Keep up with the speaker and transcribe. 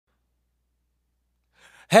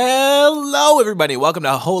Hello, everybody. Welcome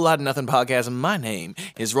to A Whole Lot of Nothing Podcast. My name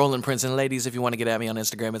is Roland Prince. And ladies, if you want to get at me on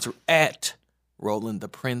Instagram, it's at Roland the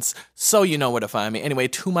Prince. So you know where to find me. Anyway,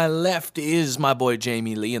 to my left is my boy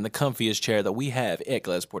Jamie Lee in the comfiest chair that we have at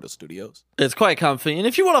Glass Portal Studios. It's quite comfy. And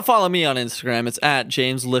if you want to follow me on Instagram, it's at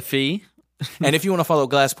James Liffey. And if you want to follow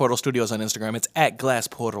Glass Portal Studios on Instagram, it's at Glass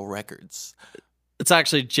Portal Records. It's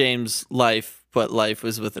actually James Life, but life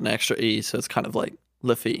is with an extra E, so it's kind of like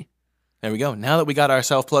Liffey. There we go. Now that we got our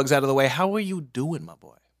self-plugs out of the way, how are you doing, my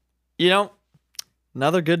boy? You know,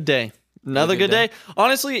 another good day. Another good day.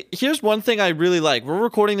 Honestly, here's one thing I really like. We're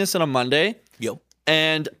recording this on a Monday. Yep.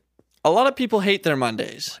 And a lot of people hate their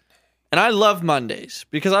Mondays. And I love Mondays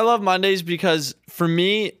because for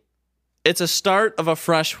me, it's a start of a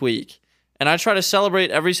fresh week. And I try to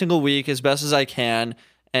celebrate every single week as best as I can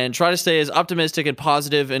and try to stay as optimistic and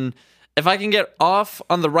positive. And if I can get off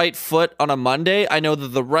on the right foot on a Monday, I know that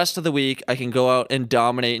the rest of the week I can go out and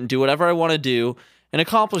dominate and do whatever I want to do and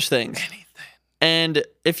accomplish things. Anything. And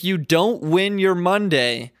if you don't win your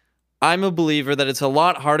Monday, I'm a believer that it's a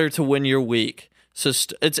lot harder to win your week. So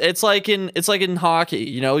it's like in hockey,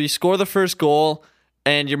 you know, you score the first goal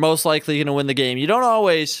and you're most likely going to win the game. You don't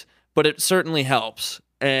always, but it certainly helps.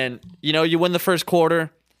 And you know, you win the first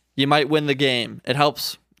quarter, you might win the game. It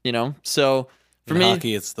helps, you know. So for me,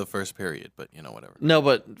 hockey, it's the first period, but you know, whatever. No,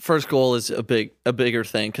 but first goal is a bigger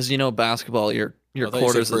thing because you know basketball, your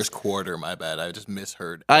quarters. First quarter, my bad. I just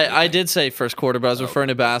misheard. I did say first quarter, but I was referring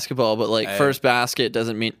to basketball. But like first basket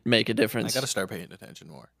doesn't make a difference. I got to start paying attention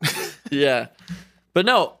more. Yeah, but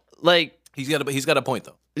no, like he's got a point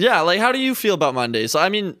though. Yeah, like how do you feel about Mondays? I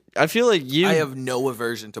mean, I feel like I have no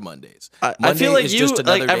aversion to Mondays. I feel like you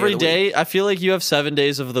like every day. I feel like you have 7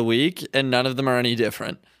 days of the week, and none of them are any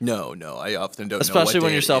different. No, I often don't. Especially know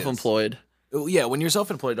when you're self-employed. Yeah, when you're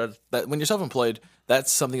self-employed,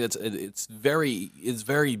 that's something it's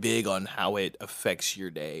very big on how it affects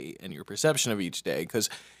your day and your perception of each day because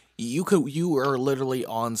you are literally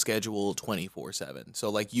on schedule 24/7. So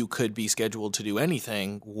like you could be scheduled to do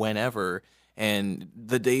anything whenever. And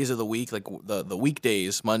the days of the week, like the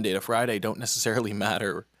weekdays, Monday to Friday, don't necessarily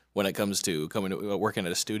matter when it comes to working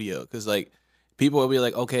at a studio. Because like people will be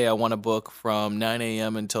like, okay, I want to book from 9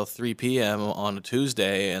 a.m. until 3 p.m. on a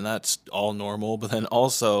Tuesday, and that's all normal. But then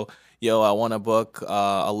also, I want to book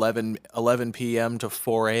 11 p.m. to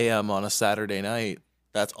 4 a.m. on a Saturday night.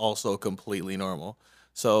 That's also completely normal.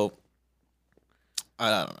 So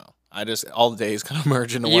I don't know. All the days kind of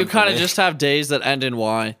merge into one. You kind of just have days that end in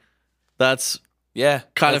Y. That's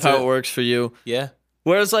kind of how it works for you. Yeah.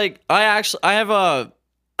 Whereas like I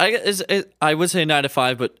would say 9 to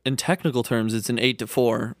 5, but in technical terms it's an 8 to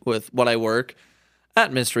 4 with what I work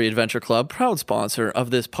at Mystery Adventure Club, proud sponsor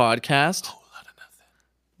of this podcast. A whole lot of nothing.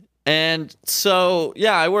 And so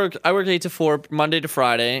yeah, I work 8 to 4 Monday to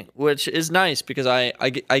Friday, which is nice because I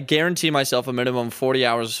guarantee myself a minimum 40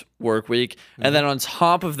 hours work week. Mm-hmm. And then on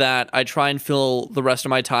top of that, I try and fill the rest of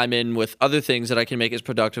my time in with other things that I can make as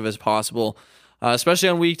productive as possible, especially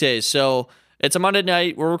on weekdays. So it's a Monday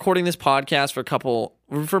night. We're recording this podcast for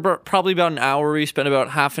probably about an hour. We spend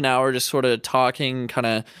about half an hour just sort of talking, kind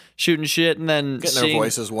of shooting shit, and then getting our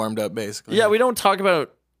voices warmed up, basically. Yeah, we don't talk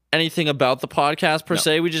about anything about the podcast per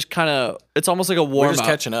se. We just kind of, it's almost like a warm up. We're just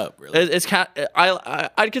catching up, really.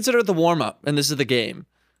 I'd consider it the warm up, and this is the game.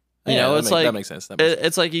 That makes sense.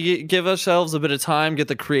 It's like you give ourselves a bit of time, get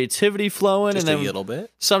the creativity flowing, just and then a little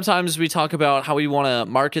bit. Sometimes we talk about how we want to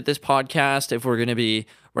market this podcast, if we're going to be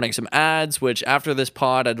running some ads, which after this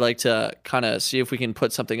pod, I'd like to kind of see if we can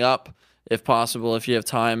put something up, if possible, if you have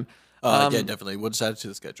time. Yeah, definitely. We'll just add it to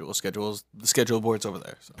the schedule. The schedule board's over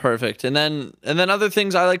there. So. Perfect. And then other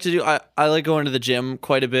things I like to do, I like going to the gym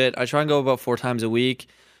quite a bit. I try and go about 4 times a week,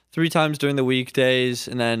 3 times during the weekdays,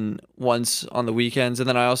 and then once on the weekends. And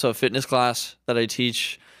then I also have a fitness class that I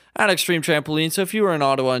teach at Extreme Trampoline. So if you are in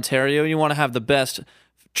Ottawa, Ontario, you want to have the best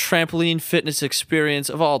trampoline fitness experience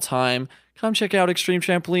of all time, come check out Extreme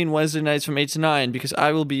Trampoline Wednesday nights from 8 to 9 because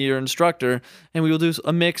I will be your instructor and we will do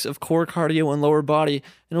a mix of core cardio and lower body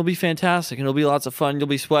and it'll be fantastic and it'll be lots of fun. You'll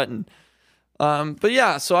be sweating. But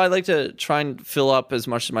yeah, so I like to try and fill up as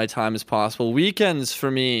much of my time as possible. Weekends for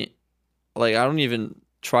me, like I don't even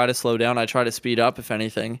try to slow down. I try to speed up, if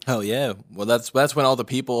anything. Hell yeah. Well, that's when all the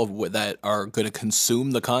people that are going to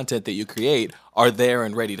consume the content that you create are there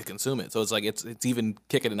and ready to consume it. So it's like it's even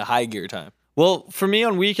kicking into high gear time. Well, for me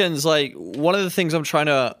on weekends, like one of the things I'm trying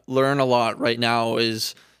to learn a lot right now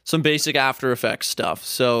is some basic After Effects stuff.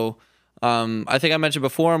 So I think I mentioned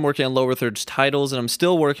before, I'm working on lower thirds titles, and I'm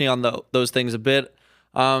still working on those things a bit,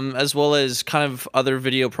 as well as kind of other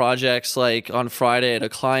video projects. Like on Friday at a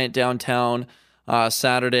client downtown,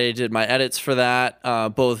 Saturday did my edits for that,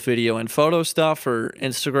 both video and photo stuff for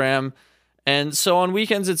Instagram. And so on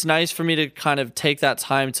weekends, it's nice for me to kind of take that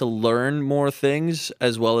time to learn more things,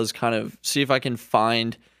 as well as kind of see if I can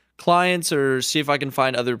find clients or see if I can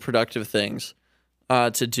find other productive things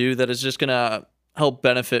to do that is just going to help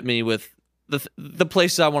benefit me with the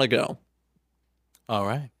places I want to go. All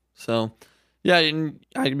right. So, yeah, and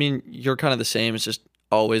I mean, you're kind of the same. It's just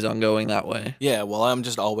always ongoing that way. Yeah, well, I'm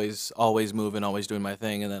just always moving, always doing my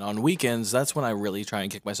thing, and then on weekends, that's when I really try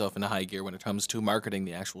and kick myself into high gear when it comes to marketing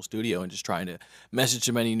the actual studio and just trying to message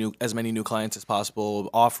as many new clients as possible,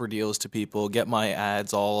 offer deals to people, get my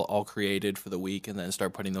ads all created for the week, and then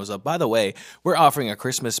start putting those up. By the way, we're offering a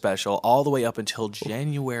Christmas special all the way up until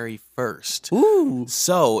January 1st. Ooh.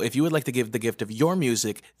 So if you would like to give the gift of your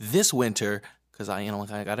music this winter, because I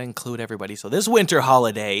gotta include everybody. So this winter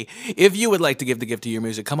holiday, if you would like to give the gift of your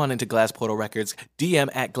music, come on into Glass Portal Records, DM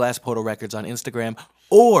at Glass Portal Records on Instagram,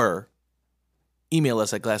 or email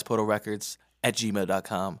us at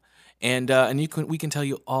glassportalrecords@gmail.com. And we can tell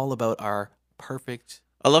you all about our perfect.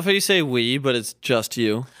 I love how you say we, but it's just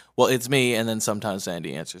you. Well, it's me, and then sometimes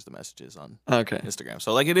Sandy answers the messages on Instagram.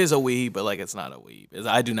 So like it is a we, but like it's not a we.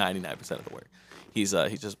 I do 99% of the work. He's just a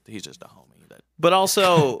homie. But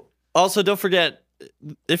also. Also, don't forget,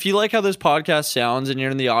 if you like how this podcast sounds and you're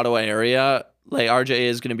in the Ottawa area, like RJ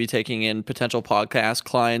is going to be taking in potential podcast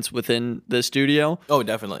clients within the studio. Oh,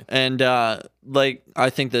 definitely. And like I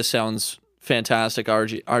think this sounds fantastic.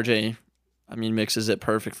 RJ, I mean, mixes it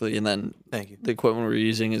perfectly, and then thank you. The equipment we're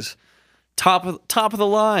using is top of the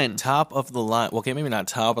line. Top of the line. Well, okay, maybe not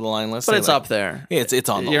top of the line. Let's but say it's like, up there. Yeah, it's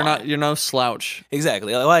on the line. You're no slouch.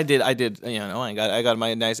 Exactly. Well, I did. You know, I got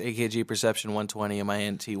my nice AKG Perception 120 and my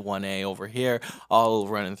NT 1A over here, all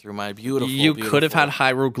running through my beautiful. You could have had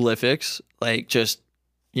hieroglyphics, like just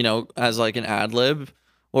as like an ad lib.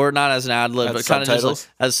 Or not as an ad lib, but kind of just like,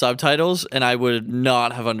 as subtitles, and I would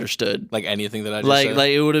not have understood like anything that I just said.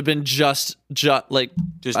 Like it would have been just jibbity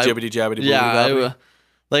jabbity. Yeah,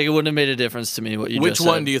 like it wouldn't have made a difference to me what you Which just said.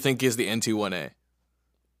 Which one do you think is the NT1A?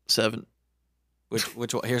 7.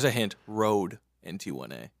 Which one? Here's a hint. Rode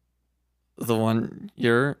NT1A. The one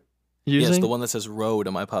you're using? Yes, the one that says Rode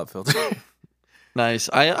on my pop filter. Nice.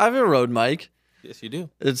 I have a Rode mic. Yes, you do.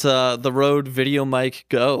 It's the Rode Video Mic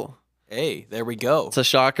Go. Hey, there we go. It's a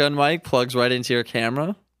shotgun mic, plugs right into your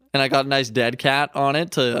camera. And I got a nice dead cat on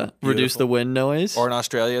it to reduce the wind noise. Or in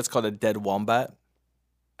Australia, it's called a dead wombat.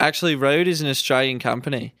 Actually, Rode is an Australian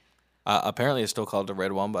company. Apparently, it's still called a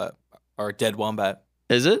red wombat or dead wombat.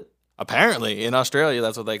 Is it? Apparently, in Australia,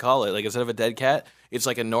 that's what they call it. Like instead of a dead cat, it's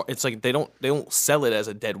like it's like they don't sell it as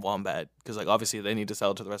a dead wombat because like obviously they need to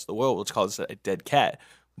sell it to the rest of the world, which calls it a dead cat.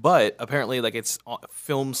 But apparently, like it's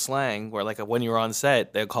film slang where like when you're on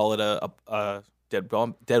set, they call it a dead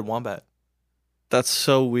wombat. That's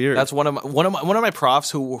so weird. That's one of my profs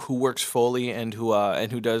who works Foley and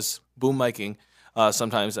who does boom miking.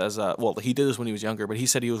 Sometimes as he did this when he was younger, but he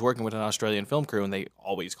said he was working with an Australian film crew and they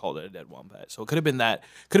always called it a dead wombat. So it could have been that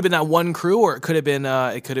one crew, or it could have been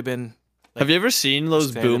like, have you ever seen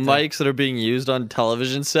those boom mics that are being used on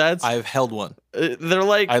television sets? I've held one. They're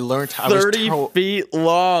like I learned 30 feet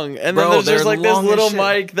long, and then there's just like this little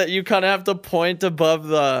mic that you kind of have to point above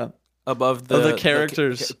the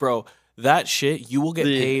characters. Bro, that shit, you will get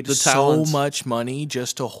paid so much money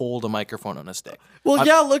just to hold a microphone on a stick. Well,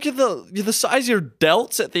 yeah, look at the size of your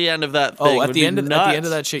delts at the end of that thing. Oh, at the end of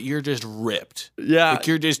that shit, you're just ripped. Yeah, like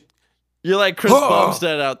you're like Chris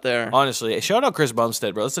Bumstead out there. Honestly, shout out Chris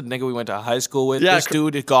Bumstead, bro. That's a nigga we went to high school with. Yeah, this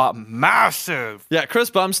dude got massive. Yeah,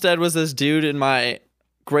 Chris Bumstead was this dude in my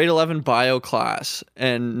grade 11 bio class,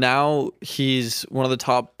 and now he's one of the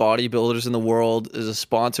top bodybuilders in the world, is a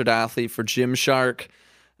sponsored athlete for Gymshark.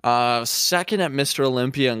 Second at Mr.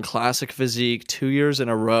 Olympia in classic physique 2 years in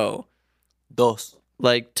a row.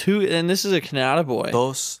 Like two, and this is a Canada boy.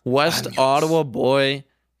 West años. Ottawa boy,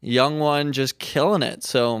 young one, just killing it.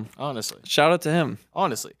 So honestly, shout out to him.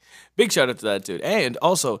 Honestly, big shout out to that dude. And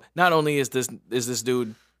also, not only is this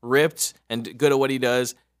dude ripped and good at what he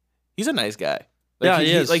does, he's a nice guy. Like,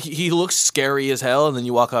 he is. Like he looks scary as hell, and then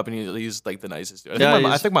you walk up and he's like the nicest dude.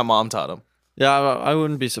 I think my mom taught him. Yeah, I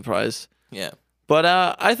wouldn't be surprised. Yeah. But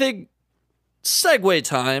I think segue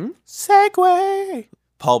time. Segue.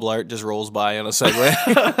 Paul Blart just rolls by on a Segway.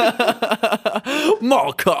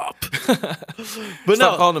 Mall cop. But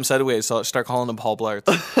stop calling him Segways. So start calling him Paul Blart.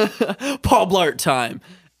 Paul Blart time.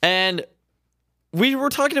 And we were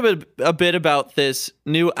talking a bit about this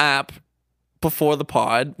new app before the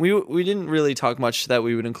pod. We didn't really talk much that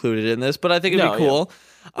we would include it in this, but I think it'd be cool.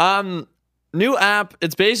 Yeah. New app.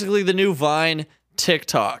 It's basically the new Vine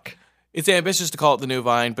TikTok. It's ambitious to call it the new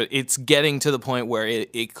Vine, but it's getting to the point where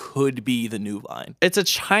it could be the new Vine. It's a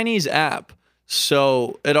Chinese app,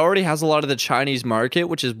 so it already has a lot of the Chinese market,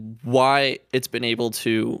 which is why it's been able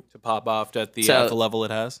to pop off at the level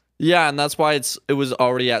it has. Yeah, and that's why it was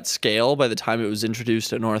already at scale by the time it was introduced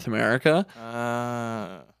to North America.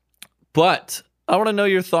 But I want to know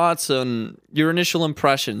your thoughts on your initial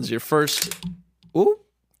impressions. Your first. Ooh.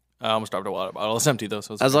 I almost dropped a water bottle. It's empty though,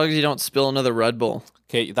 so it's as long as you don't spill another Red Bull.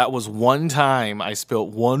 Okay, that was one time I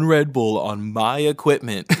spilled one Red Bull on my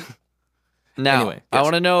equipment. Now, anyway, yes. I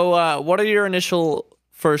want to know what are your initial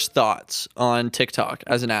first thoughts on TikTok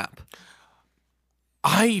as an app?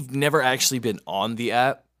 I've never actually been on the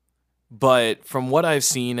app, but from what I've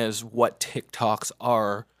seen as what TikToks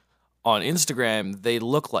are on Instagram, they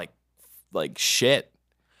look like shit.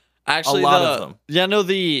 Actually, a lot of them. Yeah, no,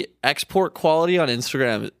 the export quality on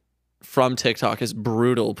Instagram from TikTok is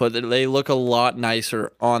brutal, but they look a lot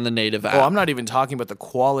nicer on the native app. Oh, I'm not even talking about the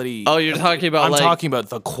quality. Oh, you're talking about I'm talking about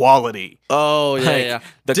the quality. Oh, yeah, yeah.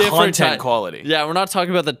 The Different content quality. Yeah, we're not talking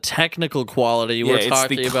about the technical quality. We're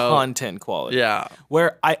talking it's the about content quality. Yeah.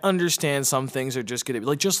 Where I understand some things are just going to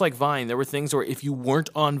be just like Vine. There were things where if you weren't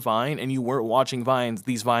on Vine and you weren't watching Vines,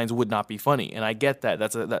 these Vines would not be funny. And I get that.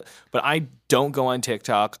 But I don't go on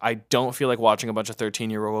TikTok. I don't feel like watching a bunch of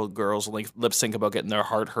 13-year-old girls lip sync about getting their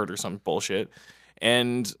heart hurt or some bullshit.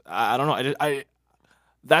 And I don't know.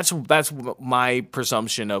 That's my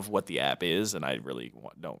presumption of what the app is, and I don't really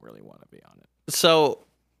want to be on it. So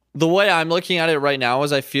the way I'm looking at it right now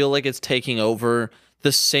is I feel like it's taking over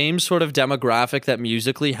the same sort of demographic that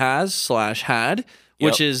Musical.ly had,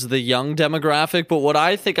 which is the young demographic. But what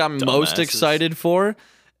I think I'm most excited for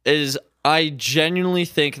is I genuinely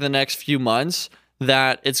think in the next few months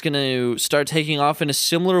that it's going to start taking off in a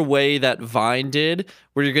similar way that Vine did,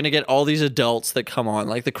 where you're going to get all these adults that come on,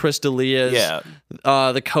 like the Chris D'Elias,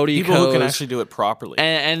 the Cody people Ko's, who can actually do it properly.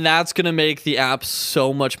 And that's going to make the app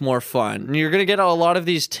so much more fun. And you're going to get a lot of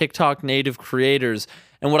these TikTok native creators.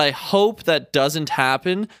 And what I hope that doesn't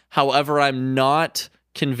happen, however, I'm not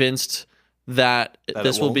convinced that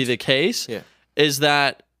this will be the case, is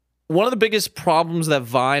that one of the biggest problems that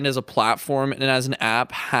Vine as a platform and as an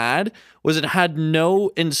app had was it had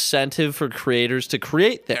no incentive for creators to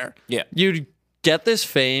create there. Yeah. You'd get this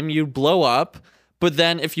fame, you'd blow up, but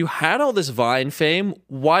then if you had all this Vine fame,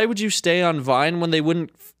 why would you stay on Vine when they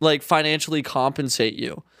wouldn't financially compensate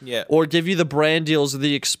you? Yeah. Or give you the brand deals or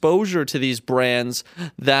the exposure to these brands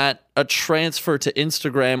that a transfer to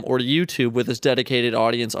Instagram or YouTube with this dedicated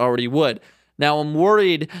audience already would. Now, I'm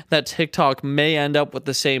worried that TikTok may end up with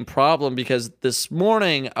the same problem because this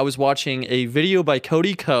morning I was watching a video by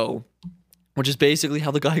Cody Ko, which is basically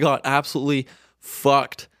how the guy got absolutely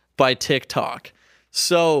fucked by TikTok.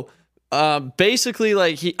 So basically,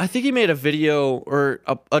 I think he made a video or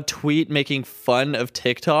a tweet making fun of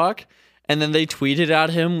TikTok, and then they tweeted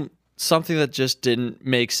at him something that just didn't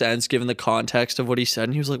make sense given the context of what he said,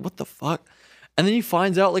 and he was like, what the fuck? And then he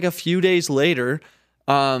finds out a few days later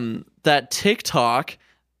that TikTok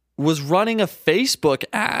was running a Facebook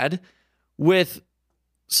ad with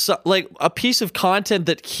a piece of content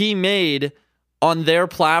that he made on their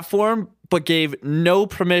platform, but gave no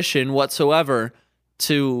permission whatsoever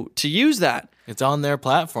to use that. It's on their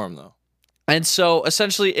platform though. And so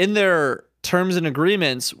essentially in their terms and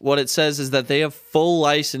agreements, what it says is that they have full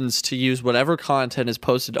license to use whatever content is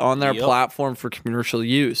posted on their platform for commercial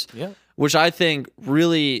use, which I think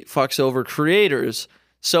really fucks over creators.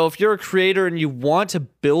 So if you're a creator and you want to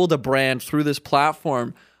build a brand through this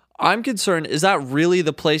platform, I'm concerned, is that really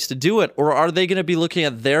the place to do it? Or are they going to be looking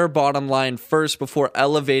at their bottom line first before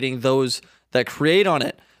elevating those that create on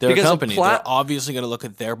it? They're a company. They're obviously going to look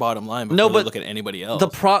at their bottom line before they look at anybody else.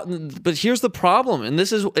 But here's the problem, and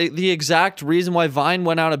this is the exact reason why Vine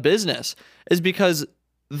went out of business, is because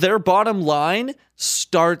their bottom line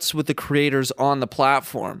starts with the creators on the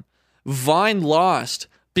platform. Vine lost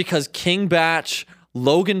because King Batch,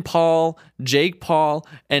 Logan Paul, Jake Paul,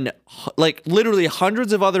 and literally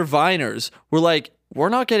hundreds of other Viners were like, we're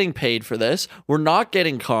not getting paid for this. We're not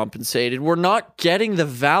getting compensated. We're not getting the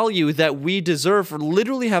value that we deserve for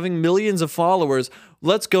literally having millions of followers.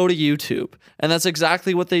 Let's go to YouTube. And that's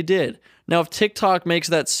exactly what they did. Now, if TikTok makes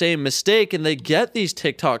that same mistake and they get these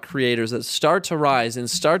TikTok creators that start to rise and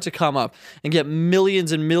start to come up and get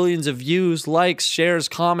millions and millions of views, likes, shares,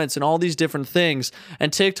 comments, and all these different things,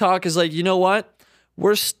 and TikTok is like, you know what?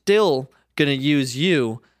 We're still going to use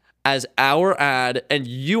you as our ad, and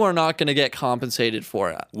you are not going to get compensated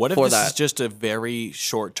for it. What if this is just a very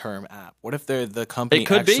short-term app? What if they're the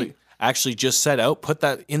company actually just set out, put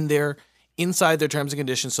that inside their terms and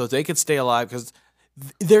conditions so they could stay alive? Because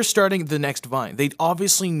they're starting the next Vine. They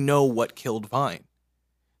obviously know what killed Vine.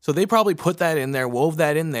 So they probably put that in there, wove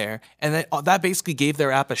that in there, and that basically gave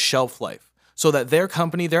their app a shelf life. So that their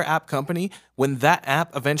company, their app company, when that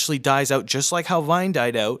app eventually dies out, just like how Vine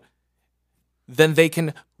died out, then they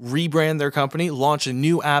can rebrand their company, launch a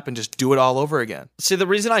new app, and just do it all over again. See, the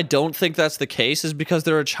reason I don't think that's the case is because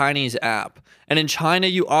they're a Chinese app. And in China,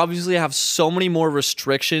 you obviously have so many more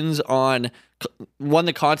restrictions on, one,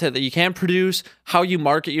 the content that you can produce, how you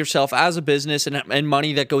market yourself as a business, and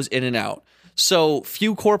money that goes in and out. So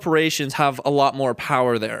few corporations have a lot more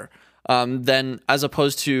power there than as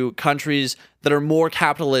opposed to countries that are more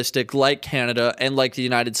capitalistic like Canada and like the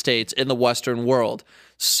United States in the Western world.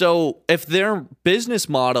 So if their business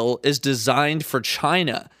model is designed for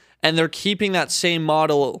China and they're keeping that same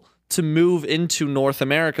model to move into North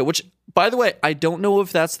America, which, by the way, I don't know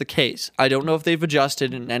if that's the case. I don't know if they've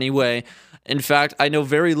adjusted in any way. In fact, I know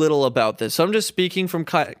very little about this. So I'm just speaking from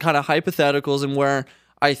kind of hypotheticals and where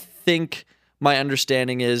I think my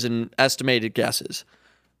understanding is and estimated guesses.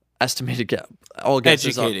 All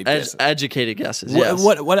guesses. Educated guesses. Yes.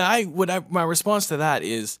 My response to that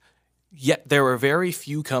is, yet there are very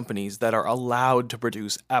few companies that are allowed to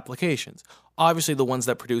produce applications. Obviously, the ones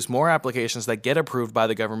that produce more applications that get approved by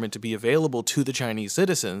the government to be available to the Chinese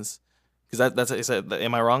citizens, because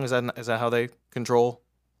am I wrong? Is that how they control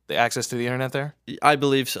the access to the internet there? I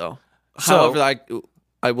believe so. However,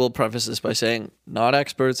 I will preface this by saying, not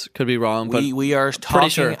experts, could be wrong, but we are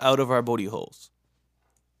talking out of our booty holes.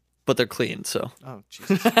 But they're clean, so. Oh,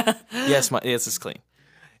 Jesus. Yes, it's clean.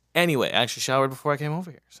 Anyway, I actually showered before I came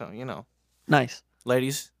over here, so, Nice.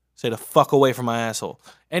 Ladies, stay the fuck away from my asshole.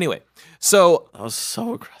 Anyway, so. That was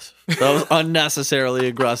so aggressive. That was unnecessarily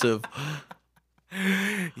aggressive.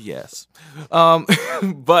 Yes.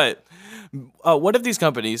 But what if these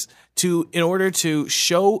companies, in order to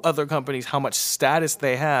show other companies how much status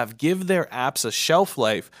they have, give their apps a shelf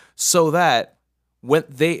life so that when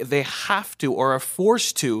they have to or are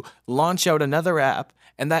forced to launch out another app,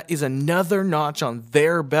 and that is another notch on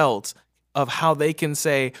their belt of how they can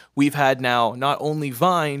say, we've had now not only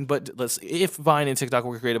Vine, but if Vine and TikTok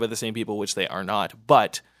were created by the same people, which they are not,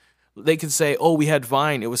 but they could say, oh, we had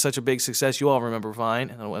Vine. It was such a big success. You all remember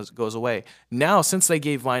Vine, and then it goes away. Now, since they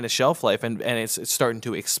gave Vine a shelf life and it's starting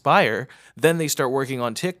to expire, then they start working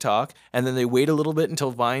on TikTok, and then they wait a little bit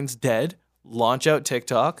until Vine's dead, launch out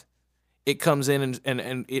TikTok. It comes in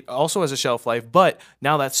and it also has a shelf life, but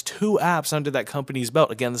now that's 2 apps under that company's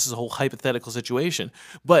belt. Again, this is a whole hypothetical situation,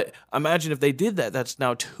 but imagine if they did that. That's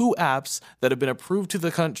now 2 apps that have been approved to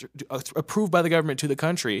the country, approved by the government to the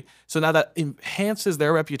country. So now that enhances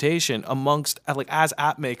their reputation amongst, as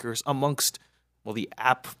app makers, amongst, the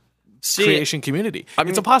app creation community.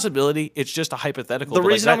 It's a possibility. It's just a hypothetical. The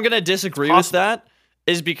reason I'm going to disagree with that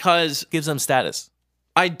is because it gives them status.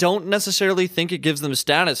 I don't necessarily think it gives them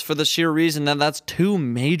status for the sheer reason that that's 2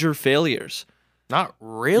 major failures. Not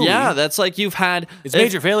really. Yeah, that's like you've had... It's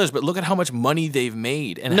major failures, but look at how much money they've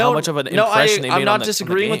made and how much of an impression they made. I'm not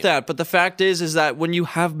disagreeing with that, but the fact is that when you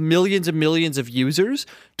have millions and millions of users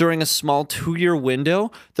during a small 2-year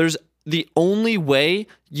window, there's the only way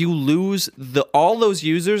you lose all those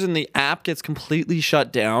users and the app gets completely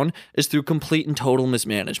shut down is through complete and total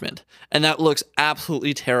mismanagement. And that looks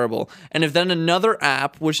absolutely terrible. And if then another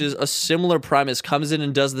app, which is a similar premise, comes in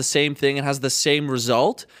and does the same thing and has the same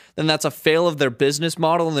result, then that's a fail of their business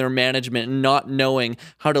model and their management and not knowing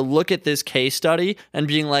how to look at this case study and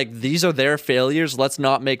being like, these are their failures. Let's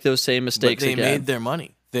not make those same mistakes again. But they made their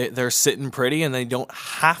money. They're sitting pretty and they don't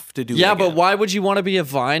have to do it again. But why would you want to be a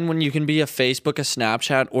Vine when you can be a Facebook, a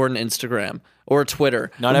Snapchat, or an Instagram, or a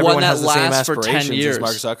Twitter? Not everyone has the same aspirations as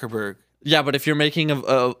Mark Zuckerberg. Yeah, but if you're making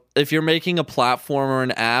a platform or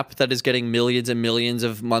an app that is getting millions and millions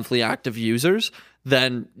of monthly active users,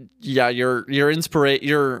 then yeah, your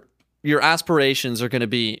aspirations are going to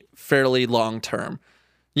be fairly long term.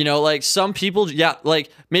 Some people,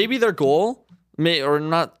 maybe their goal or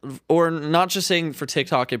not just saying for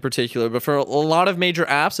TikTok in particular, but for a lot of major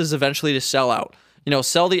apps is eventually to sell out.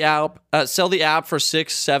 Sell the app for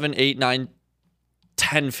 6, 7, 8, 9,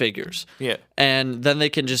 10 figures. Yeah. And then they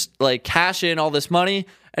can just cash in all this money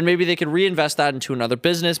and maybe they can reinvest that into another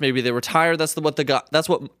business. Maybe they retire. That's what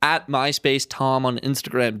at MySpace Tom on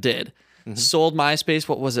Instagram did. Mm-hmm. Sold MySpace.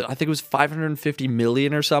 What was it? I think it was 550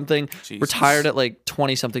 million or something. Jesus. Retired at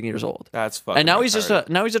 20 something years old. That's fucking. And now he's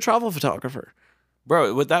a travel photographer.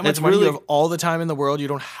 Bro, with that much money, you have all the time in the world. You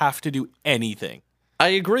don't have to do anything. I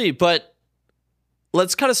agree, but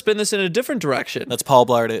let's kind of spin this in a different direction. Let's Paul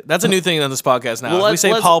Blart it. That's a new thing on this podcast now. If we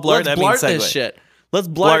say Paul Blart, that means segue. This shit. Let's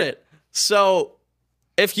blart it. So,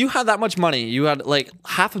 if you had that much money, you had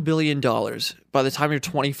 $500 million by the time you're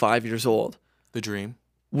 25 years old. The dream.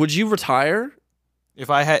 Would you retire? If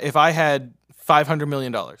I had $500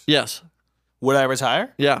 million, Yes. would I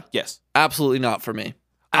retire? Yeah. Yes. Absolutely not for me.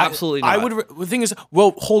 Absolutely not. I would. The thing is,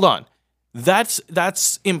 well, hold on. That's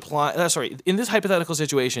implied. Sorry. In this hypothetical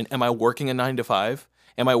situation, am I working a 9 to 5?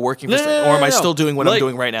 Am I working for, or am I still doing what I'm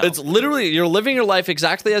doing right now? It's literally you're living your life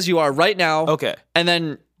exactly as you are right now. Okay. And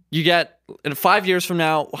then you get in 5 years from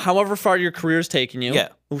now, however far your career's taking you. Yeah.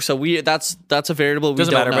 So that's a variable we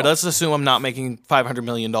Doesn't don't matter. know. But let's assume I'm not making $500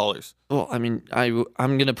 million. Well, I mean,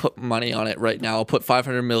 I'm gonna put money on it right now. I'll put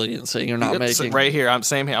 500 million, saying you're not making. Right here. I'm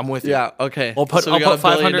saying here. I'm with you. Yeah. Okay. I'll put so we got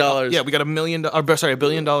 $500. $1 billion. Yeah, we got $1 million. Sorry, $1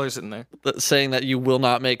 billion sitting there. Saying that you will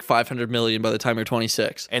not make 500 million by the time you're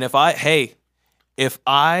 26. And if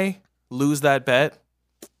I lose that bet,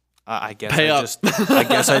 I guess Pay up. I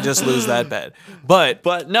guess I just lose that bet.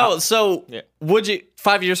 But no. So yeah. would you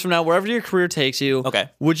 5 years from now, wherever your career takes you? Okay.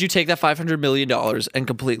 Would you take that $500 million and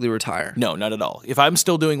completely retire? No, not at all. If I'm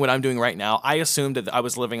still doing what I'm doing right now, I assumed that I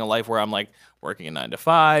was living a life where I'm like working a 9 to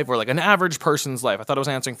 5 or like an average person's life. I thought I was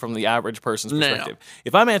answering from the average person's perspective. No.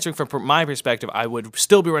 If I'm answering from my perspective, I would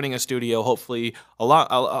still be running a studio. Hopefully, a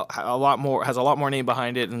lot more has a lot more name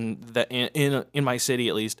behind it, and that in my city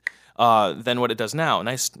at least. Than what it does now.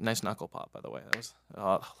 Nice knuckle pop, by the way.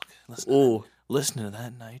 That was listen to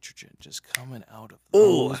that nitrogen just coming out of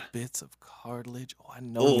those bits of cartilage. Oh, I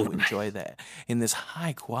know you enjoy that. In this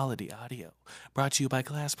high quality audio, brought to you by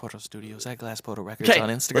Glass Portal Studios at Glass Portal Records on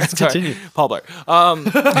Instagram. Let's continue. Paul Blart.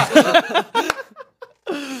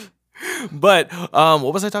 But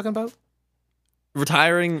what was I talking about?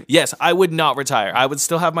 Retiring? Yes, I would not retire. I would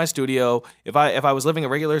still have my studio. If I was living a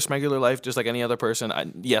regular, smegular life just like any other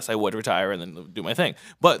person, yes, I would retire and then do my thing.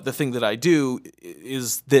 But the thing that I do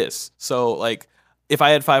is this. So, like, if I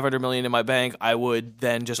had $500 million in my bank, I would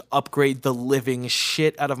then just upgrade the living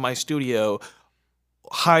shit out of my studio,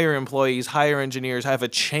 hire employees, hire engineers, have a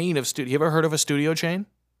chain of studio. You ever heard of a studio chain?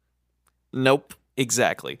 Nope.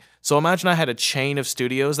 Exactly. So imagine I had a chain of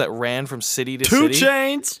studios that ran from city to city. 2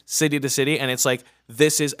 chains? City to city, and it's like,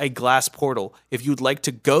 this is a glass portal. If you'd like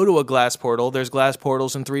to go to a glass portal, there's glass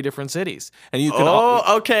portals in 3 different cities. And you can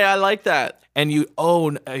okay, I like that. And you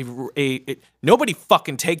own nobody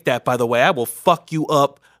fucking take that, by the way. I will fuck you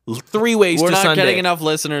up 3 ways to Sunday. We're not getting enough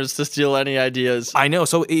listeners to steal any ideas. I know.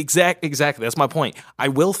 So exactly, that's my point. I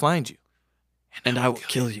will find you. And I will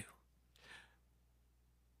kill you.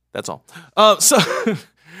 That's all.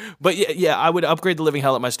 But yeah, I would upgrade the living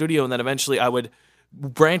hell at my studio, and then eventually I would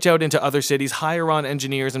branch out into other cities, hire on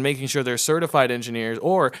engineers, and making sure they're certified engineers.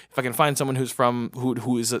 Or if I can find someone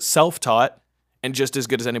who is self-taught and just as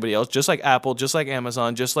good as anybody else, just like Apple, just like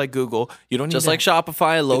Amazon, just like Google. You don't need just like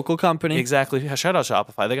Shopify, a local company. Exactly. Shout out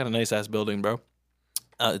Shopify. They got a nice ass building, bro.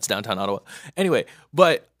 It's downtown Ottawa. Anyway,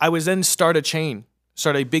 but I would then start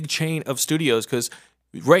a big chain of studios, because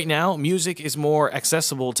right now, music is more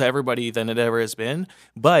accessible to everybody than it ever has been,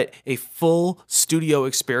 but a full studio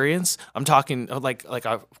experience, I'm talking like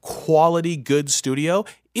a quality, good studio,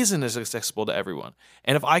 isn't as accessible to everyone.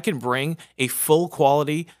 And if I can bring a full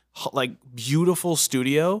quality, like beautiful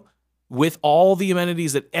studio with all the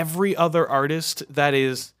amenities that every other artist that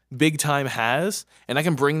is big time has, and I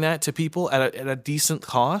can bring that to people at a decent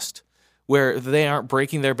cost where they aren't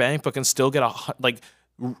breaking their bank but can still get like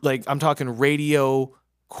I'm talking radio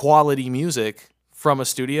quality music from a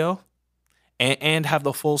studio, and have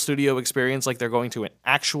the full studio experience like they're going to an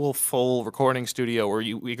actual full recording studio where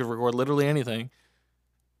we could record literally anything.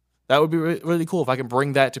 That would be really cool if I can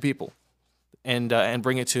bring that to people and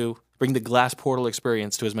bring the Glass Portal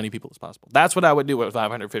experience to as many people as possible. That's what I would do with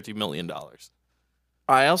 $550 million.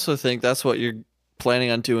 I also think that's what you're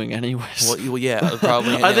planning on doing anyways. Well, yeah,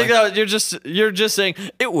 probably. Anyway. I think that you're just saying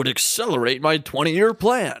it would accelerate my 20-year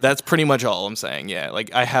plan. That's pretty much all I'm saying. Yeah,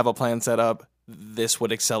 like I have a plan set up. This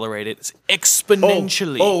would accelerate it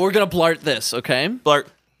exponentially. Oh, we're gonna blart this, okay? Blart.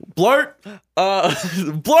 Blart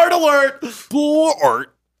alert. Blart.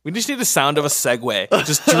 We just need the sound of a Segway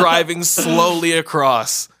just driving slowly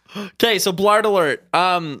across. Okay, so blart alert.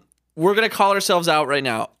 We're gonna call ourselves out right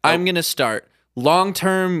now. Oh. I'm gonna start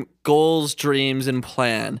long-term goals, dreams, and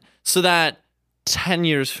plan, so that 10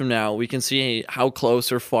 years from now we can see how close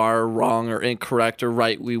or far, wrong or incorrect or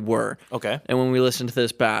right we were. Okay. And when we listen to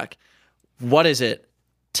this back, what is it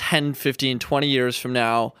 10, 15, 20 years from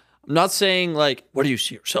now? I'm not saying like, where do you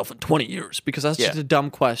see yourself in 20 years? Because that's just a dumb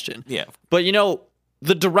question. Yeah. But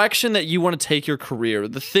the direction that you want to take your career,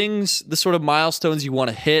 the sort of milestones you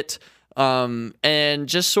want to hit, and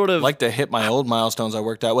just sort of like to hit my old milestones I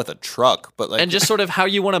worked out with a truck, but like, and just sort of how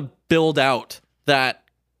you want to build out that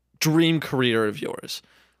dream career of yours.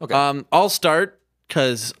 Okay. I'll start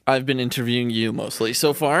because I've been interviewing you mostly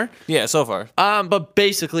so far. Yeah, so far. But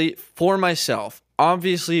basically, for myself,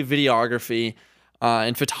 obviously, videography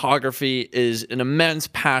and photography is an immense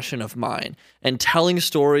passion of mine. And telling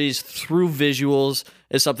stories through visuals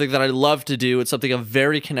is something that I love to do. It's something I'm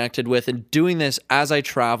very connected with. And doing this as I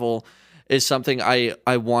travel is something I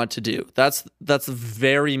want to do. That's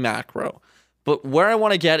very macro. But where I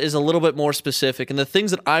want to get is a little bit more specific. And the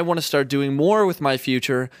things that I want to start doing more with my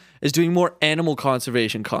future is doing more animal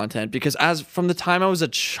conservation content. Because from the time I was a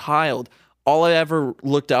child, all I ever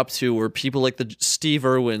looked up to were people like the Steve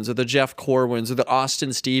Irwins or the Jeff Corwins or the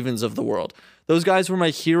Austin Stevens of the world. Those guys were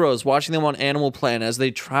my heroes, watching them on Animal Planet as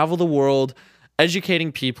they travel the world,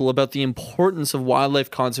 educating people about the importance of wildlife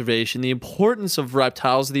conservation, the importance of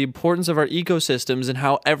reptiles, the importance of our ecosystems, and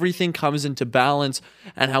how everything comes into balance,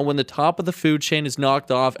 and how when the top of the food chain is knocked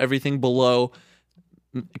off, everything below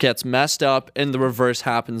gets messed up, and the reverse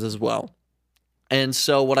happens as well. And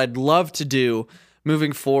so what I'd love to do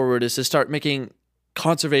moving forward is to start making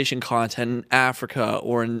conservation content in Africa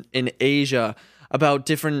or in Asia about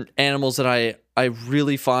different animals that I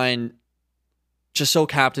really find just so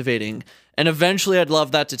captivating. And eventually I'd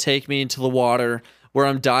love that to take me into the water where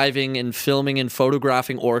I'm diving and filming and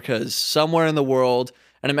photographing orcas somewhere in the world,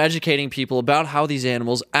 and I'm educating people about how these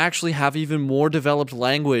animals actually have even more developed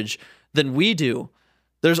language than we do.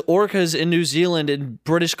 There's orcas in New Zealand and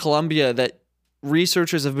British Columbia that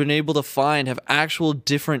researchers have been able to find have actual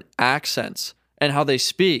different accents and how they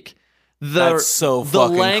speak. That's so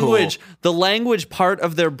fucking language, cool. The language part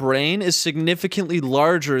of their brain is significantly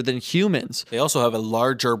larger than humans. They also have a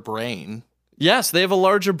larger brain. Yes, they have a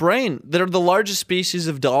larger brain. They're the largest species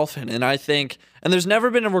of dolphin, and I think, and there's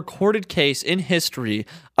never been a recorded case in history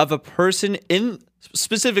of a person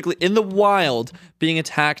specifically in the wild being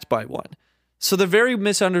attacked by one. So they're very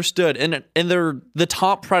misunderstood, and they're the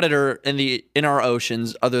top predator in our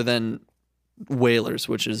oceans, other than whalers,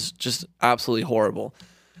 which is just absolutely horrible.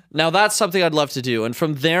 Now that's something I'd love to do, and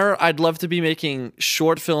from there, I'd love to be making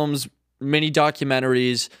short films, mini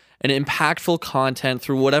documentaries, and impactful content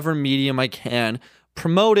through whatever medium I can,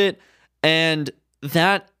 promote it, and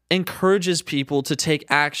that encourages people to take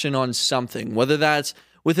action on something, whether that's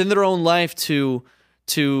within their own life to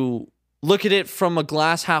look at it from a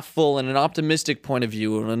glass half full and an optimistic point of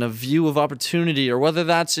view and a view of opportunity, or whether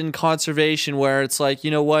that's in conservation where it's like,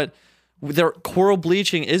 you know what, coral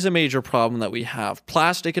bleaching is a major problem that we have.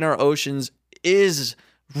 Plastic in our oceans is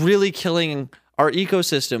really killing our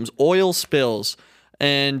ecosystems. Oil spills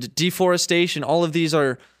and deforestation, all of these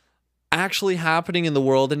are actually happening in the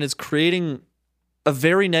world, and it's creating a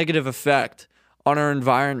very negative effect on our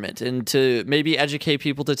environment. And to maybe educate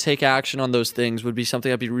people to take action on those things would be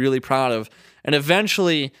something I'd be really proud of. And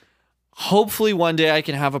eventually, hopefully one day I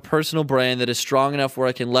can have a personal brand that is strong enough where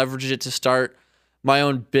I can leverage it to start my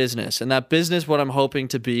own business. And that business, what I'm hoping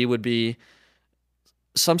to be, would be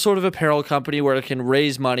some sort of apparel company where it can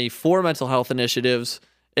raise money for mental health initiatives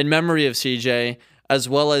in memory of CJ, as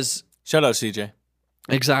well as... Shout out CJ.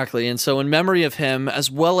 Exactly. And so in memory of him, as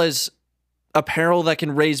well as apparel that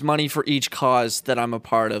can raise money for each cause that I'm a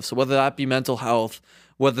part of. So whether that be mental health,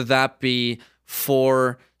 whether that be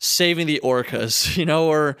for saving the orcas, you know,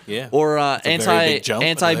 or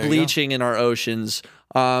anti-bleaching in our oceans,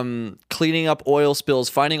 cleaning up oil spills,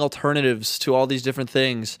 finding alternatives to all these different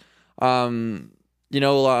things. Recently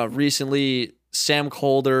Sam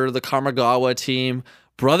Kolder, the Kamogawa team,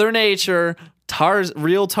 Brother Nature,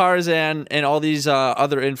 Real Tarzan, and all these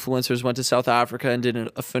other influencers went to South Africa and did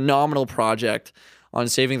a phenomenal project on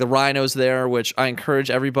saving the rhinos there, which I encourage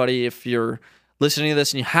everybody, if you're listening to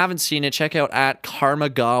this and you haven't seen it, check out at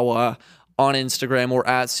Kamogawa on Instagram or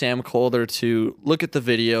at Sam Kolder to look at the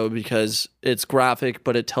video, because it's graphic,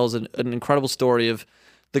 but it tells an incredible story of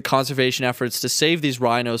the conservation efforts to save these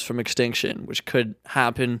rhinos from extinction, which could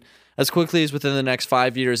happen as quickly as within the next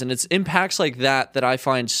 5 years. And it's impacts like that I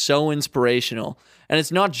find so inspirational. And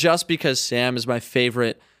it's not just because Sam is my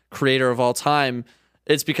favorite creator of all time.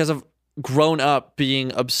 It's because I've grown up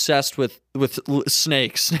being obsessed with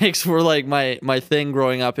snakes. Snakes were like my thing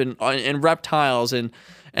growing up, and reptiles and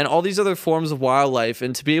all these other forms of wildlife.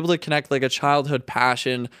 And to be able to connect like a childhood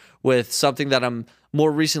passion with something that I'm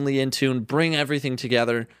more recently into and bring everything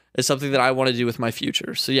together is something that I want to do with my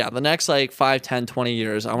future. So yeah, the next 5, 10, 20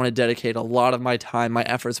 years, I want to dedicate a lot of my time, my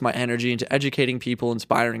efforts, my energy into educating people,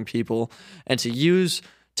 inspiring people, and to use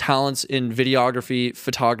talents in videography,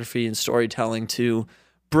 photography, and storytelling to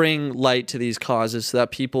bring light to these causes so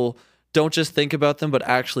that people don't just think about them, but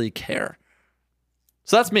actually care.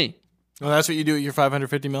 So that's me. Well, that's what you do at your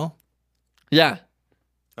 550 mil? Yeah.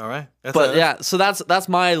 All right. So that's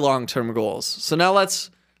my long-term goals. So now let's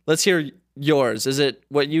hear yours? Is it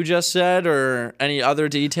what you just said, or any other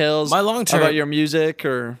details My long-term- about your music?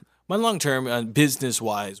 Or My long-term,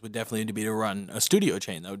 business-wise, would definitely be to run a studio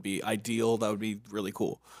chain. That would be ideal. That would be really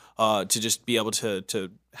cool. To just be able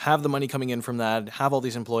to have the money coming in from that, have all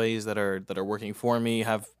these employees that are working for me,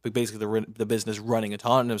 have basically the business running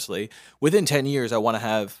autonomously. Within 10 years, I want to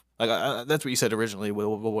have that's what you said originally.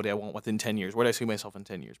 What do I want within 10 years? Where do I see myself in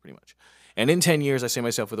 10 years, pretty much? And in 10 years, I see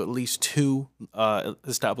myself with at least 2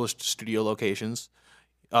 established studio locations.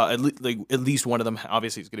 At least one of them,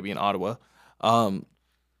 obviously, is going to be in Ottawa.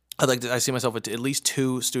 I see myself with at least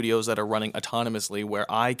 2 studios that are running autonomously, where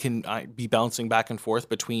I be bouncing back and forth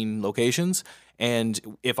between locations. And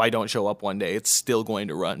if I don't show up one day, it's still going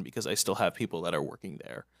to run because I still have people that are working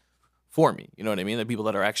there for me. You know what I mean? The people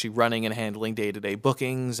that are actually running and handling day-to-day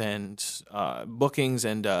bookings and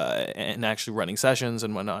actually running sessions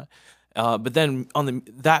and whatnot. But then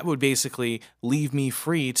that would basically leave me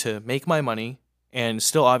free to make my money and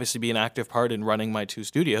still obviously be an active part in running my 2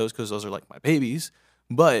 studios, because those are like my babies.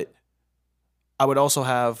 But I would also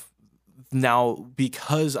have now,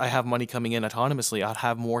 because I have money coming in autonomously, I'd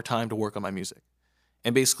have more time to work on my music.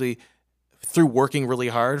 And basically, through working really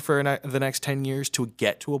hard for the next 10 years to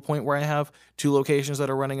get to a point where I have 2 locations that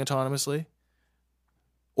are running autonomously,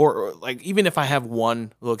 or like even if I have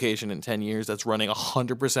 1 location in 10 years that's running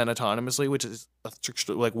 100% autonomously, which is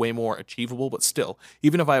like way more achievable, but still,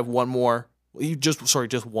 even if I have one more,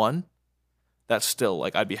 just one, that's still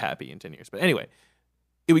like I'd be happy in 10 years. But anyway,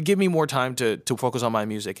 it would give me more time to focus on my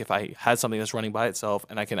music if I had something that's running by itself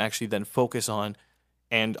and I can actually then focus on.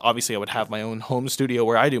 And obviously I would have my own home studio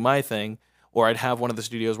where I do my thing, or I'd have one of the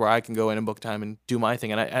studios where I can go in and book time and do my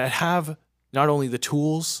thing. And I'd have not only the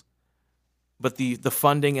tools, but the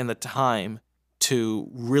funding and the time to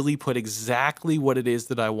really put exactly what it is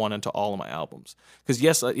that I want into all of my albums. Because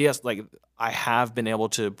yes, like I have been able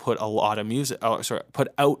to put out a lot of music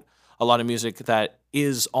that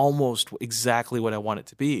is almost exactly what I want it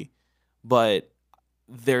to be. But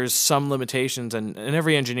there's some limitations, and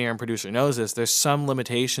every engineer and producer knows this, there's some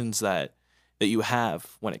limitations that you have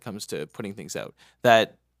when it comes to putting things out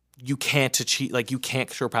that you can't achieve, like you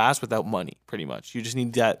can't surpass without money, pretty much. You just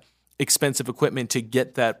need that expensive equipment to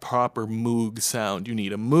get that proper Moog sound. You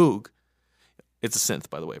need a Moog. It's a synth,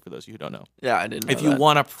 by the way, for those of you who don't know. Yeah, I didn't know If you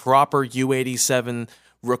want a proper U87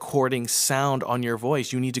 recording sound on your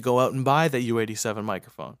voice, you need to go out and buy the U87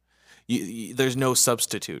 microphone. There's no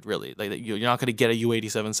substitute, really. Like you're not going to get a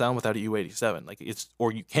U87 sound without a U87. Like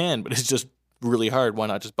or you can, but it's just really hard. Why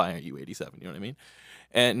not just buy a U87? You know what I mean?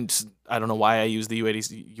 And I don't know why I use the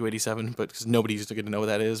U87, but because nobody's going to know what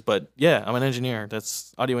that is. But yeah, I'm an engineer.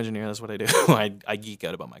 That's audio engineer. That's what I do. I geek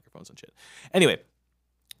out about microphones and shit. Anyway,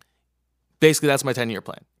 basically that's my 10-year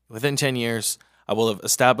plan. Within 10 years, I will have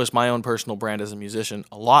established my own personal brand as a musician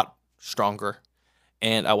a lot stronger,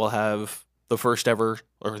 and I will have the first ever,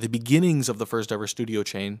 or the beginnings of the first ever studio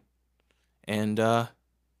chain, and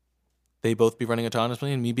they both be running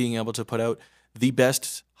autonomously, and me being able to put out the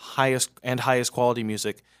best, highest quality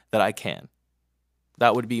music that I can.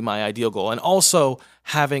 That would be my ideal goal. And also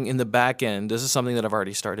having in the back end, this is something that I've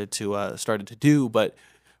already started to do, but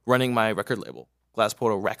running my record label. Glass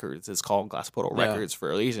Portal Records. It's called Glass Portal Records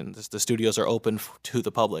for a reason. The studios are open to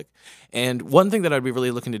the public. And one thing that I'd be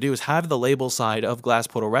really looking to do is have the label side of Glass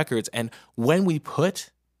Portal Records. And when we put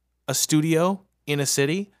a studio in a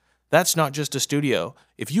city, that's not just a studio.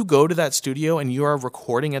 If you go to that studio and you are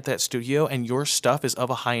recording at that studio and your stuff is of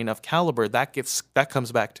a high enough caliber, that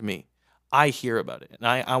comes back to me. I hear about it. And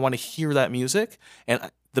I want to hear that music.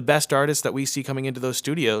 And the best artists that we see coming into those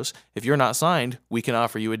studios, if you're not signed, we can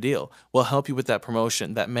offer you a deal. We'll help you with that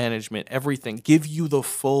promotion, that management, everything. Give you the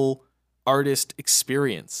full artist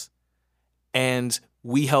experience. And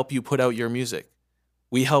we help you put out your music.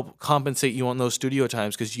 We help compensate you on those studio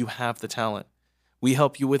times because you have the talent. We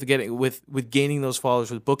help you with gaining those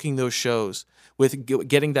followers, with booking those shows, with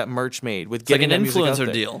getting that merch made, with getting like an that music out influencer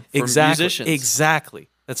there. deal for musicians. Exactly.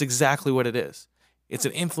 That's exactly what it is. It's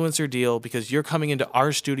an influencer deal because you're coming into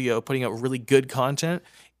our studio, putting out really good content.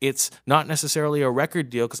 It's not necessarily a record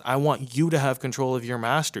deal because I want you to have control of your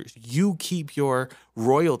masters. You keep your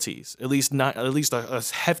royalties, at least a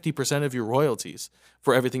hefty percent of your royalties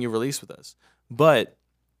for everything you release with us. But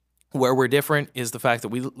where we're different is the fact that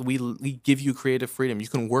we give you creative freedom. You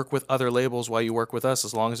can work with other labels while you work with us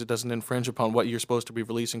as long as it doesn't infringe upon what you're supposed to be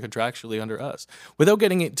releasing contractually under us. Without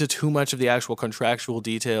getting into too much of the actual contractual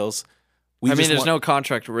details, there's no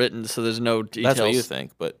contract written, so there's no details. That's what you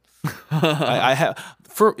think, but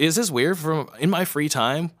is this weird? In my free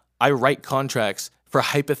time, I write contracts for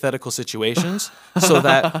hypothetical situations so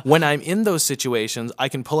that when I'm in those situations, I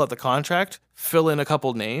can pull out the contract, fill in a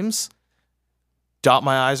couple names, dot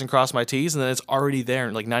my I's and cross my T's, and then it's already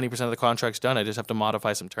there. Like 90% of the contract's done. I just have to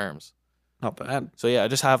modify some terms. Not bad. So yeah, I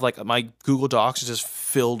just have like my Google Docs is just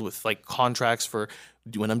filled with like contracts for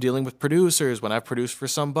when I'm dealing with producers, when I've produced for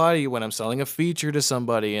somebody, when I'm selling a feature to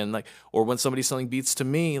somebody, and like, or when somebody's selling beats to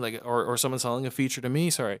me, like, or someone's selling a feature to me.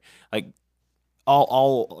 Sorry, like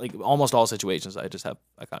all like almost all situations I just have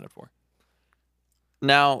accounted for.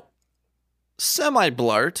 Now,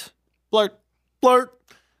 semi-blurt. Blurt.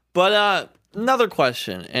 But another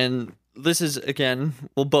question, and this is, again,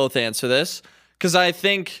 we'll both answer this, because I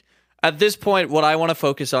think at this point what I want to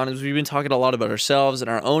focus on is we've been talking a lot about ourselves and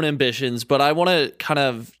our own ambitions, but I want to kind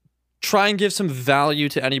of try and give some value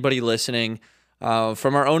to anybody listening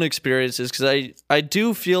from our own experiences, because I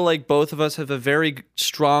do feel like both of us have a very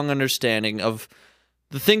strong understanding of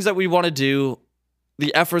the things that we want to do,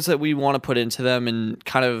 the efforts that we want to put into them, and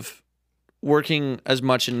kind of working as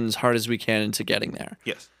much and as hard as we can into getting there.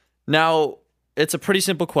 Yes. Now, it's a pretty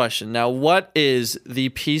simple question. Now, what is the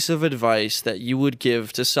piece of advice that you would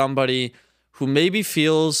give to somebody who maybe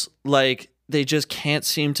feels like they just can't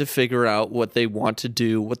seem to figure out what they want to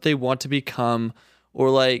do, what they want to become, or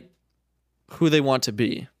like who they want to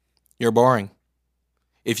be? You're boring.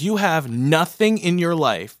 If you have nothing in your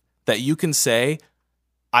life that you can say,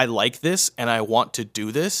 I like this and I want to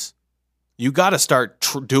do this, you got to start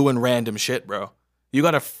doing random shit, bro. You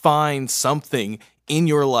got to find something in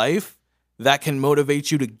your life that can motivate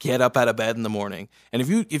you to get up out of bed in the morning. And if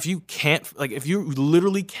you can't, like, if you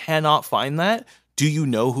literally cannot find that, do you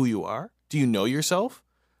know who you are? Do you know yourself?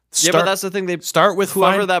 But that's the thing. They start with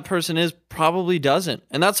whoever that person is probably doesn't,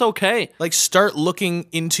 and that's okay. Like, start looking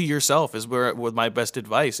into yourself is where with my best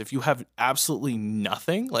advice. If you have absolutely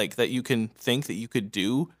nothing like that you can think that you could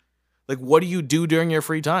do, like, what do you do during your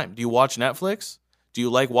free time? Do you watch Netflix? Do you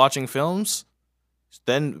like watching films?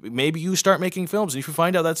 Then maybe you start making films. And if you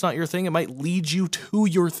find out that's not your thing, it might lead you to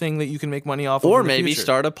your thing that you can make money off of. Or maybe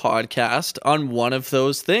start a podcast on one of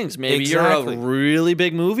those things. Maybe Exactly. you're a really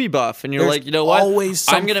big movie buff and you're There's like, you know what? always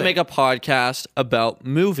I'm going to something. make a podcast about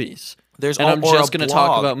movies. There's and I'm or a just going to talk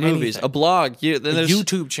blog, about movies. anything. A blog. A There's,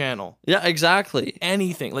 YouTube channel. yeah, exactly.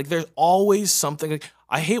 Anything. Like, there's always something. Like,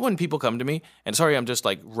 I hate when people come to me, and sorry, I'm just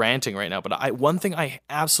like ranting right now, but one thing I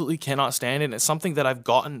absolutely cannot stand, and it's something that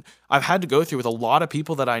I've had to go through with a lot of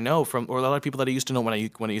people that I know or a lot of people that I used to know when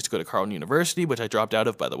I used to go to Carleton University, which I dropped out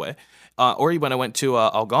of, by the way, or when I went to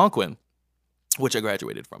Algonquin, which I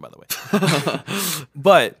graduated from, by the way.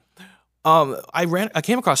 But I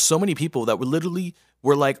came across so many people that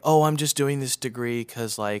were like, oh, I'm just doing this degree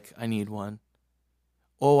because like I need one.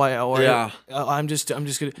 I'm just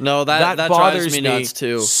gonna. No, that bothers drives me nuts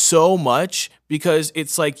too. So much, because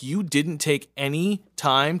it's like you didn't take any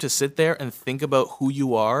time to sit there and think about who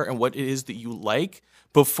you are and what it is that you like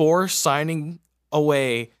before signing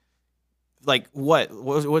away. Like what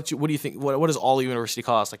do you think? What does all university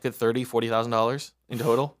cost? Like $30,000-$40,000 in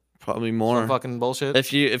total? Probably more. Some fucking bullshit.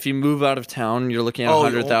 If you move out of town, you're looking at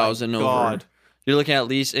 100,000 over. God. You're looking at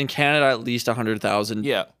least in Canada at least 100,000.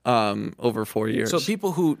 Yeah. Over 4 years. So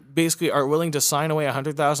people who basically are willing to sign away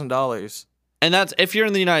 $100,000. And that's if you're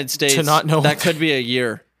in the United States. To not know that could be a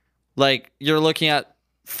year. Like you're looking at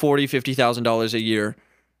 $40,000-$50,000 a year,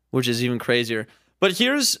 which is even crazier. But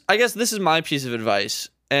I guess this is my piece of advice,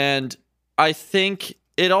 and I think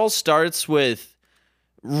it all starts with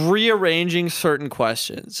rearranging certain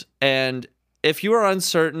questions. And if you are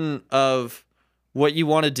uncertain of what you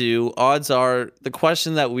want to do, odds are the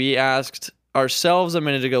question that we asked ourselves a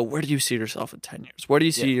minute ago, where do you see yourself in 10 years? Where do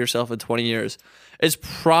you see yourself in 20 years? Is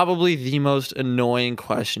probably the most annoying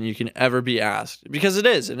question you can ever be asked, because it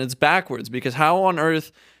is, and it's backwards, because how on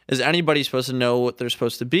earth is anybody supposed to know what they're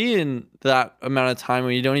supposed to be in that amount of time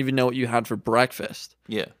when you don't even know what you had for breakfast?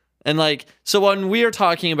 Yeah. And like, so when we are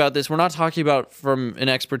talking about this, we're not talking about from an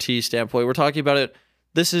expertise standpoint. We're talking about it.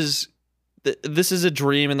 This is a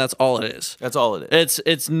dream, and that's all it is. That's all it is.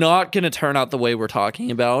 It's not going to turn out the way we're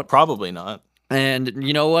talking about. Probably not. And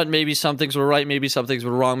you know what? Maybe some things were right. Maybe some things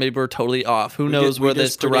were wrong. Maybe we're totally off. Who knows where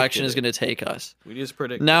this direction is going to take us? We just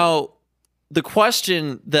predicted. Now, the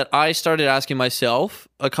question that I started asking myself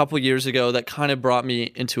a couple years ago that kind of brought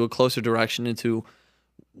me into a closer direction into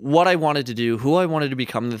what I wanted to do, who I wanted to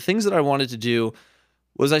become, the things that I wanted to do,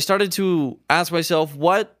 was I started to ask myself,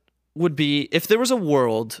 what would be if there was a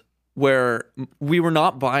world where we were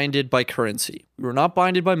not binded by currency. We were not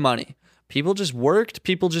binded by money. People just worked,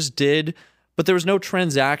 people just did, but there was no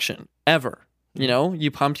transaction ever. You know,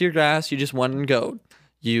 you pumped your gas, you just went and go.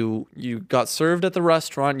 You got served at the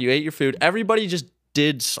restaurant, you ate your food. Everybody just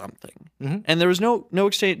did something. Mm-hmm. And there was no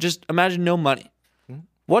exchange. Just imagine no money. Mm-hmm.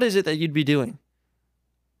 What is it that you'd be doing?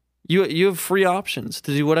 You have free options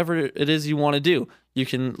to do whatever it is you want to do. You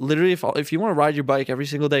can literally, if you want to ride your bike every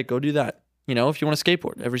single day, go do that. You know, if you want to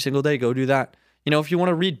skateboard every single day, go do that. You know, if you want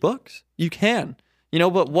to read books, you can. You know,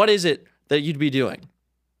 but what is it that you'd be doing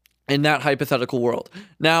in that hypothetical world?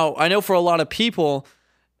 Now, I know for a lot of people,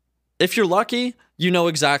 if you're lucky, you know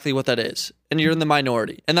exactly what that is, and you're in the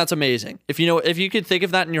minority, and that's amazing. If you could think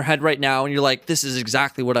of that in your head right now, and you're like, this is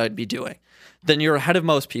exactly what I'd be doing, then you're ahead of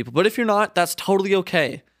most people. But if you're not, that's totally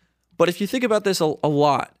okay. But if you think about this a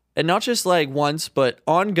lot, and not just like once, but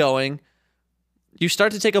ongoing, you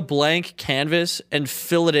start to take a blank canvas and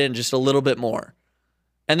fill it in just a little bit more.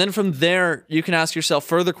 And then from there, you can ask yourself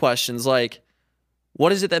further questions like,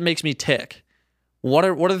 what is it that makes me tick? What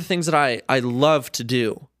are the things that I love to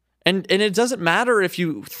do? And it doesn't matter if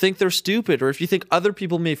you think they're stupid or if you think other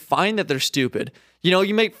people may find that they're stupid. You know,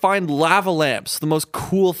 you may find lava lamps the most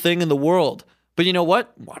cool thing in the world. But you know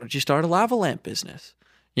what? Why don't you start a lava lamp business?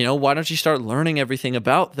 You know, why don't you start learning everything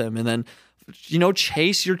about them and then, you know,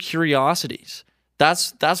 chase your curiosities?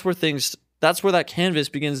 That's where that canvas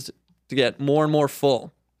begins to get more and more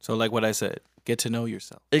full. So like what I said, get to know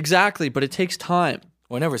yourself. Exactly, but it takes time.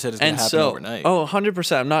 Well, I never said it's going to happen overnight. Oh,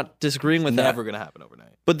 100%. I'm not disagreeing with that. It's never going to happen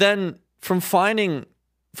overnight. But then from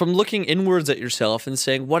looking inwards at yourself and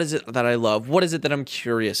saying, what is it that I love? What is it that I'm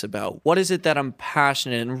curious about? What is it that I'm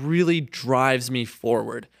passionate and really drives me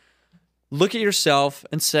forward? Look at yourself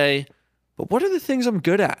and say, but what are the things I'm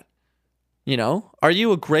good at? You know, are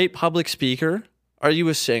you a great public speaker? Are you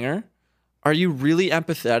a singer? Are you really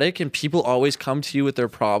empathetic and people always come to you with their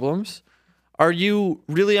problems? Are you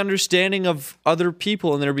really understanding of other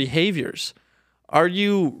people and their behaviors? Are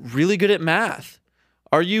you really good at math?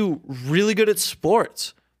 Are you really good at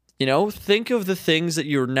sports? You know, think of the things that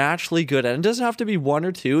you're naturally good at. It doesn't have to be 1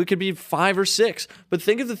 or 2. It could be 5 or 6. But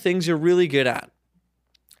think of the things you're really good at.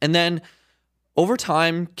 And then over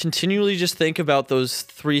time, continually just think about those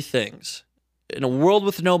 3 things. In a world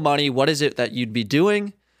with no money, what is it that you'd be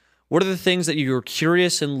doing? What are the things that you're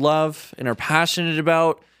curious and love and are passionate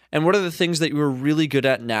about? And what are the things that you're really good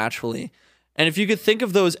at naturally? And if you could think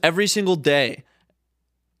of those every single day,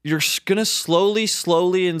 you're going to slowly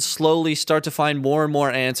start to find more and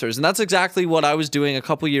more answers. And that's exactly what I was doing a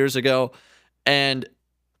couple years ago. And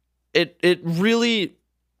it really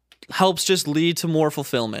helps just lead to more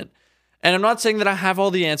fulfillment. And I'm not saying that I have all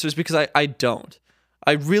the answers because I don't.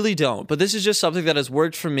 I really don't. But this is just something that has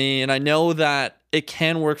worked for me. And I know that it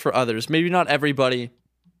can work for others. Maybe not everybody.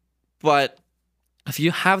 But if you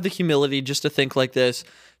have the humility just to think like this,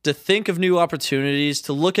 to think of new opportunities,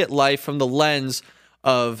 to look at life from the lens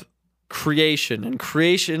of creation and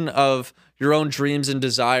creation of your own dreams and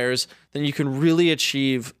desires, then you can really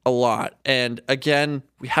achieve a lot. And again,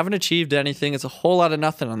 we haven't achieved anything. It's a whole lot of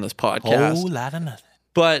nothing on this podcast. Whole lot of nothing.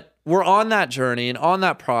 But we're on that journey and on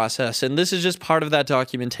that process, and this is just part of that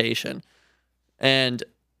documentation. And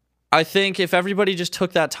I think if everybody just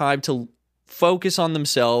took that time to focus on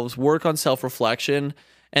themselves, work on self-reflection,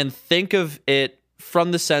 and think of it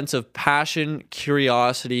from the sense of passion,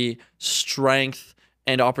 curiosity, strength,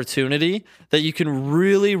 and opportunity, that you can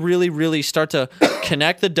really, really, really start to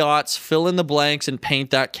connect the dots, fill in the blanks, and paint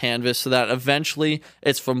that canvas so that eventually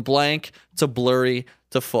it's from blank to blurry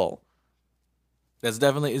to full. It's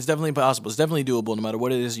definitely possible. It's definitely doable no matter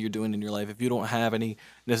what it is you're doing in your life. If you don't have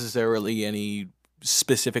necessarily any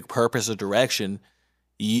specific purpose or direction,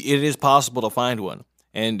 it is possible to find one.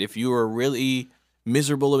 And if you are really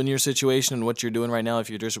miserable in your situation and what you're doing right now, if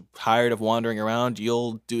you're just tired of wandering around,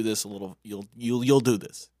 you'll do this a little. You'll do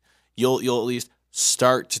this. You'll at least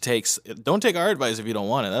start to don't take our advice if you don't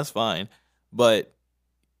want it. That's fine, but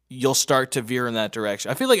you'll start to veer in that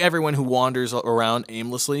direction. I feel like everyone who wanders around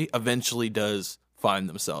aimlessly eventually does find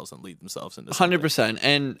themselves and lead themselves into something. 100%.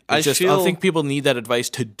 And I think people need that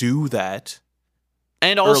advice to do that.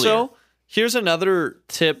 And also, here's another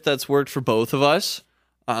tip that's worked for both of us.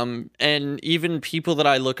 And even people that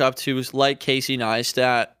I look up to, like Casey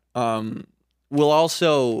Neistat, will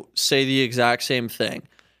also say the exact same thing.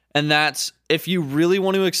 And that's, if you really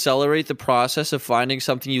want to accelerate the process of finding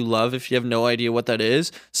something you love, if you have no idea what that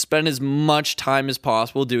is, spend as much time as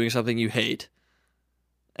possible doing something you hate.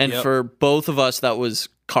 And for both of us, that was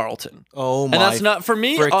Carlton. Oh my! And that's not for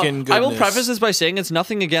me. Goodness. I will preface this by saying it's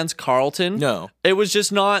nothing against Carlton. No, it was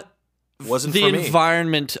just not. Wasn't the for me.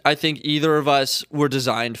 Environment I think either of us were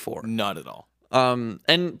designed for. Not at all.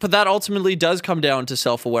 But that ultimately does come down to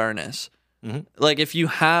self-awareness. Mm-hmm. Like if you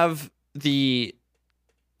have the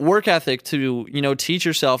work ethic to, teach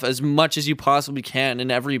yourself as much as you possibly can in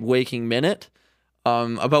every waking minute,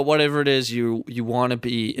 about whatever it is you want to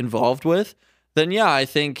be involved with, then yeah, I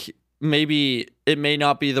think maybe it may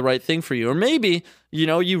not be the right thing for you, or maybe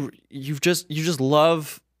you just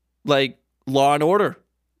love like Law and Order,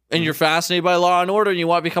 and you're fascinated by Law and Order, and you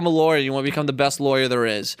want to become a lawyer. You want to become the best lawyer there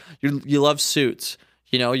is. You love suits.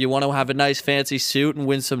 You want to have a nice fancy suit and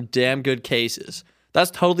win some damn good cases.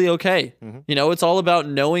 That's totally okay. It's all about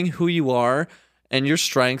knowing who you are and your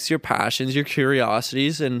strengths, your passions, your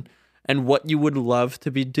curiosities, and what you would love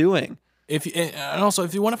to be doing. And also,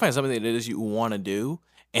 if you want to find something that it is you want to do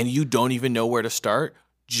and you don't even know where to start,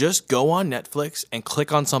 just go on Netflix and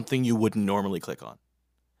click on something you wouldn't normally click on.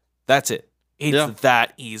 That's it. It's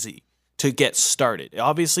that easy to get started.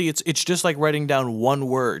 Obviously, it's just like writing down one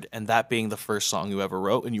word and that being the first song you ever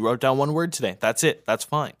wrote, and you wrote down one word today. That's it. That's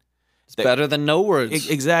fine. It's better than no words.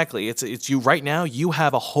 Exactly. It's you right now. You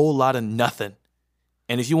have a whole lot of nothing.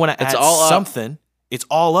 And if you want to add something, it's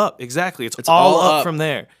all up. Exactly. It's all up from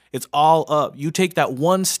there. It's all up. You take that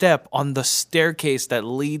one step on the staircase that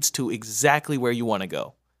leads to exactly where you want to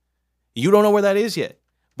go. You don't know where that is yet,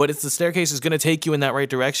 but it's the staircase is going to take you in that right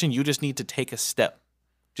direction. You just need to take a step.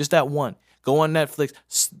 Just that one. Go on Netflix.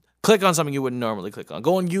 Click on something you wouldn't normally click on.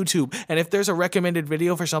 Go on YouTube. And if there's a recommended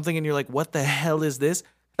video for something and you're like, what the hell is this?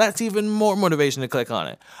 That's even more motivation to click on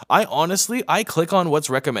it. I click on what's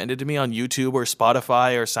recommended to me on YouTube or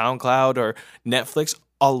Spotify or SoundCloud or Netflix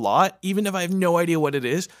a lot, even if I have no idea what it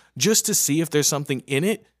is, just to see if there's something in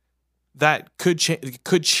it that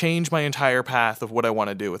could change my entire path of what I want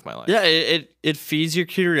to do with my life. Yeah, it feeds your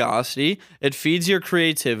curiosity, it feeds your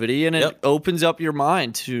creativity, and it opens up your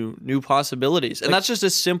mind to new possibilities. And that's just a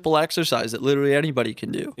simple exercise that literally anybody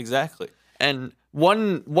can do. Exactly. And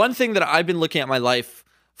one thing that I've been looking at my life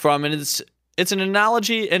from, and it's an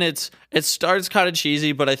analogy, and it starts kind of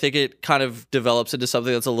cheesy, but I think it kind of develops into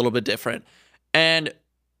something that's a little bit different. And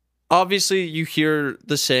obviously you hear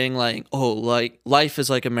the saying like, oh, like life is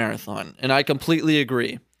like a marathon, and I completely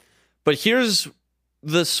agree. But here's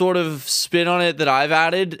the sort of spin on it that I've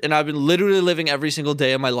added, and I've been literally living every single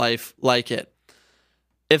day of my life like it.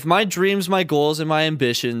 If my dreams, my goals, and my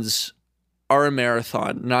ambitions are a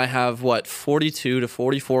marathon, and I have 42 to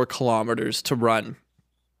 44 kilometers to run,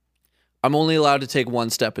 I'm only allowed to take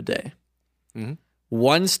one step a day. Mm-hmm.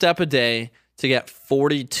 One step a day to get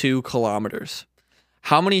 42 kilometers.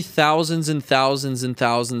 How many thousands and thousands and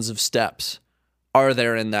thousands of steps are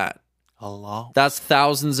there in that? A lot. That's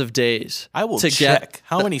thousands of days. I will check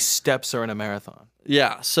how many steps are in a marathon.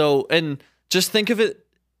 Yeah. So, and just think of it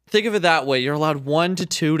that way. You're allowed 1 to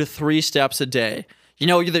 2 to 3 steps a day.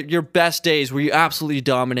 Your best days where you absolutely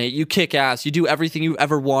dominate, you kick ass, you do everything you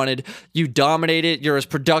ever wanted, you dominate it, you're as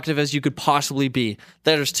productive as you could possibly be.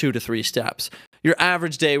 There's 2 to 3 steps. Your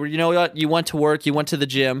average day where you went to work, you went to the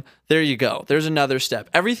gym, there you go. There's another step.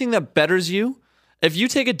 Everything that betters you, if you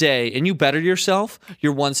take a day and you better yourself,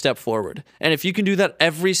 you're one step forward. And if you can do that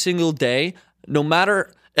every single day, no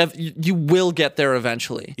matter if you will get there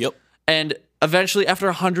eventually. Yep. And eventually, after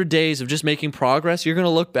 100 days of just making progress, you're going to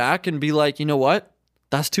look back and be like, you know what?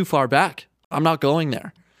 That's too far back. I'm not going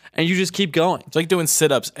there. And you just keep going. It's like doing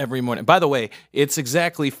sit-ups every morning. By the way, it's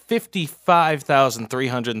exactly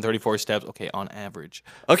 55,334 steps, okay, on average.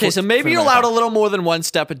 Okay, so maybe you're allowed a little more than one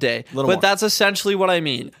step a day. But that's essentially what I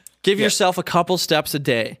mean. Give yourself a couple steps a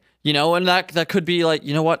day. And that could be like,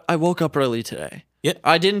 you know what? I woke up early today. Yeah.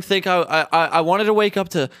 I didn't think I wanted to wake up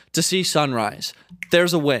to see sunrise.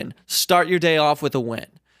 There's a win. Start your day off with a win.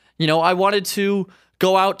 I wanted to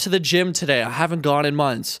go out to the gym today. I haven't gone in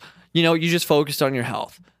months. You just focused on your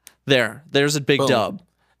health. There's a big dub.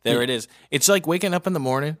 There it is. It's like waking up in the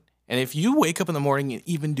morning, and if you wake up in the morning and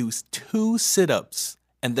even do 2 sit-ups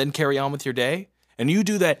and then carry on with your day, and you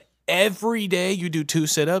do that every day, you do 2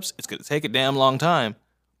 sit-ups, it's going to take a damn long time,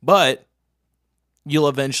 but you'll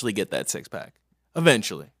eventually get that six-pack.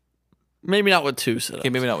 Eventually. Maybe not with 2 sit-ups. Okay,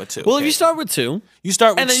 maybe not with 2. Well, if you start with 2, you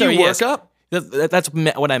start with and then you work up. That's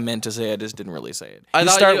what I meant to say. I just didn't really say it. I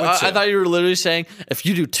thought you were literally saying if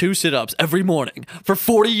you do 2 sit-ups every morning for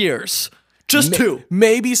 40 years, just 2,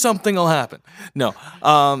 maybe something will happen. No,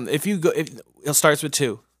 if it starts with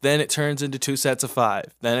 2, then it turns into 2 sets of 5,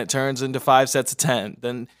 then it turns into 5 sets of 10,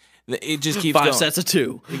 then it just keeps 5 going. 5 sets of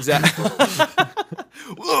 2. Exactly.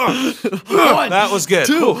 1, that was good.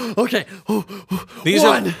 2. Okay. These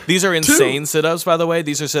are insane sit-ups, by the way.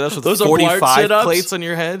 These are sit-ups with Those 45 plates on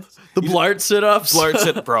your head. The Blart sit-ups.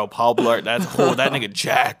 Bro, Paul Blart. That nigga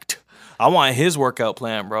jacked. I want his workout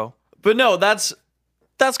plan, bro. But no, that's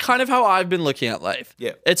kind of how I've been looking at life.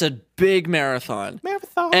 Yeah. It's a big marathon.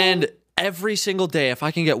 And every single day, if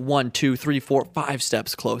I can get 1, 2, 3, 4, 5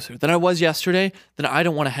 steps closer than I was yesterday, then I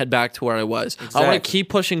don't want to head back to where I was. I want to keep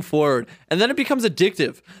pushing forward. And then it becomes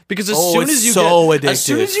addictive because as soon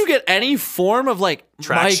as you get any form of like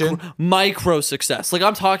micro success, like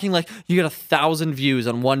I'm talking like you get 1,000 views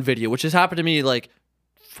on one video, which has happened to me like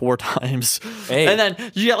 4 times. Hey. And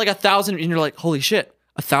then you get like 1,000 and you're like, holy shit.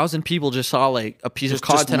 1,000 people just saw like a piece of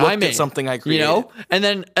content I made, something I created, you know. And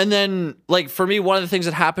then like for me, one of the things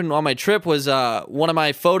that happened on my trip was one of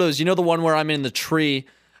my photos. You know, the one where I'm in the tree,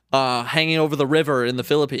 hanging over the river in the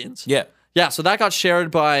Philippines. Yeah. So that got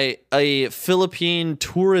shared by a Philippine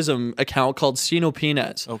tourism account called Sino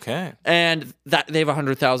Pines. Okay. And that they have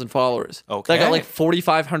 100,000 followers. Okay. That got like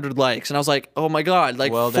 4,500 likes, and I was like, oh my god,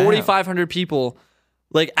 like 4,500 people,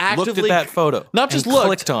 like actively looked at that photo, not just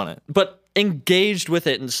clicked on it, but engaged with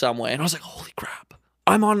it in some way. And I was like, holy crap,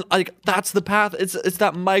 I'm on, like, that's the path. It's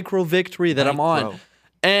that micro victory that I'm on.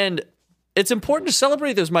 And it's important to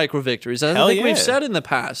celebrate those micro victories. I think we've said in the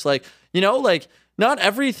past, like, you know, like not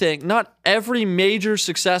every major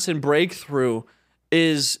success and breakthrough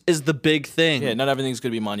is the big thing. Yeah, not everything's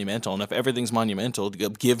going to be monumental. And if everything's monumental,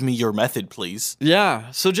 give me your method, please.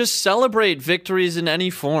 Yeah. So just celebrate victories in any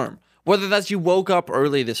form. Whether that's you woke up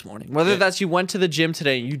early this morning, whether that's you went to the gym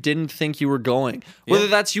today and you didn't think you were going, whether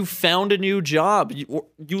that's you found a new job,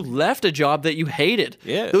 you left a job that you hated.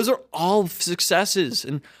 Yeah. Those are all successes.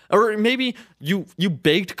 Or maybe you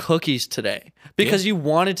baked cookies today because you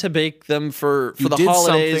wanted to bake them for the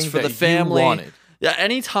holidays, for the family. Yeah,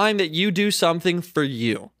 anytime that you do something for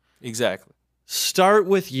you. Exactly. Start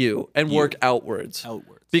with you and work outwards.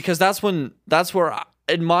 Because that's where,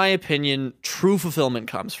 in my opinion, true fulfillment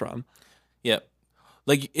comes from. Yep.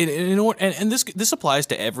 Like and this applies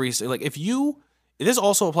to every, like, this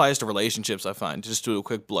also applies to relationships. I find, just to a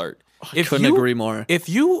quick blurt. I couldn't agree more. If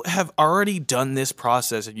you have already done this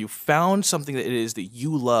process and you found something that it is that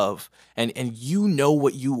you love and you know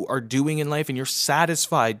what you are doing in life and you're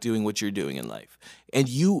satisfied doing what you're doing in life, and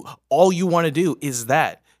all you want to do is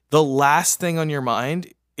that, the last thing on your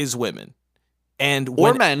mind is women.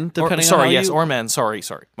 Or men, depending on how you... or men. Sorry,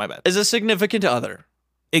 my bad. Is a significant other.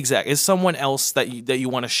 Exactly. Is someone else that you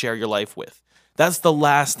want to share your life with. That's the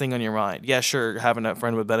last thing on your mind. Yeah, sure, having a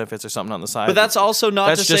friend with benefits or something on the side. But that's also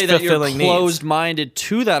not to say that you're closed-minded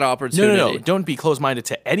to that opportunity. No. Don't be closed-minded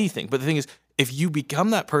to anything. But the thing is, if you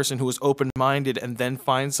become that person who is open-minded and then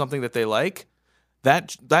find something that they like,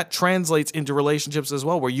 that translates into relationships as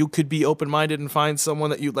well, where you could be open-minded and find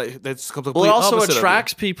someone that you like. That's completely opposite. Well, it also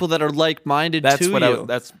attracts people that are like-minded to you.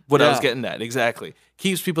 That's what I was getting at. Exactly.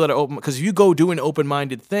 Keeps people that are open, because if you go do an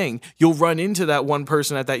open-minded thing, you'll run into that one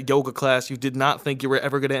person at that yoga class you did not think you were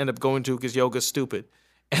ever going to end up going to because yoga's stupid.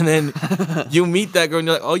 And then you meet that girl and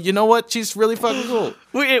you're like, oh, you know what? She's really fucking cool.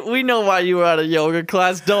 We know why you were at a yoga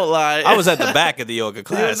class. Don't lie. I was at the back of the yoga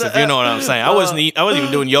class, if you know what I'm saying. I wasn't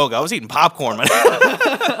even doing yoga. I was eating popcorn, man.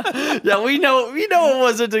 Yeah, we know it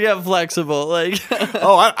wasn't to get flexible. Like,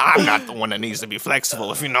 I'm not the one that needs to be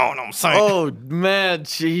flexible, if you know what I'm saying. Oh man,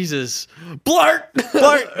 Jesus, blurt.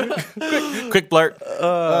 Quick blurt.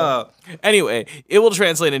 Anyway, it will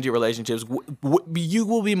translate into your relationships. You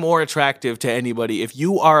will be more attractive to anybody if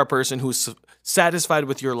you are a person who's satisfied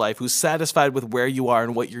with your life, who's satisfied with where you are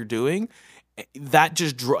and what you're doing. That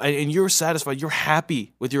just and you're satisfied. You're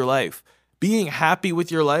happy with your life. Being happy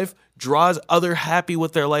with your life draws other happy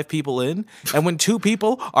with their life people in. And when two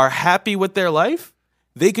people are happy with their life,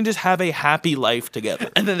 they can just have a happy life together.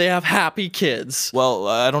 And then they have happy kids. Well,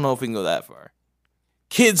 I don't know if we can go that far.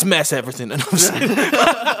 Kids mess everything.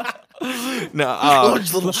 No,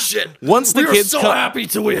 little shit. Once the kids come, happy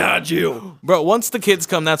till we had you, bro. Once the kids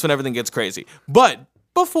come, that's when everything gets crazy. But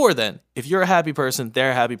before then, if you're a happy person, they're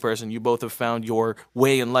a happy person. You both have found your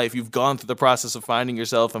way in life. You've gone through the process of finding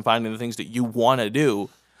yourself and finding the things that you want to do.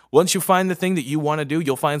 Once you find the thing that you want to do,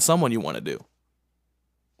 you'll find someone you want to do.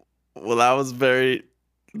 Well,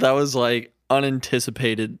 that was like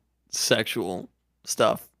unanticipated sexual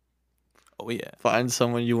stuff. Oh yeah. Find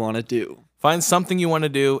someone you want to do. Find something you want to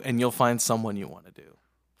do, and you'll find someone you want to do.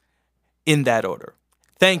 In that order.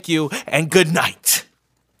 Thank you, and good night.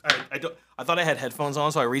 I thought I had headphones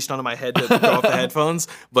on, so I reached onto my head to throw off the headphones,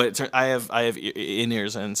 but I have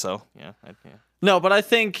in-ears in, so yeah. No, but I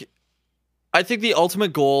think the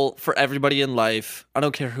ultimate goal for everybody in life, I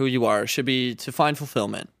don't care who you are, should be to find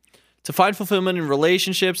fulfillment. To find fulfillment in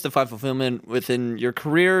relationships, to find fulfillment within your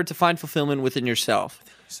career, to find fulfillment within yourself.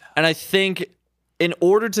 And I think in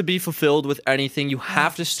order to be fulfilled with anything, you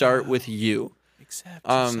have to start with you. Accept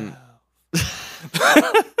yourself.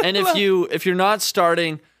 And if you're not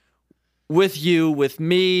starting with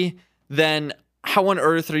me, then how on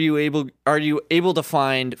earth are you able to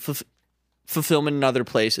find fulfillment in other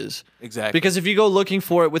places. Exactly. Because if you go looking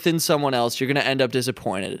for it within someone else, you're going to end up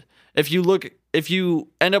disappointed. If you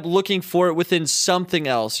end up looking for it within something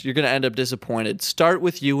else, you're going to end up disappointed. Start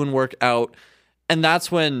with you and work out. And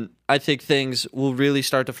that's when I think things will really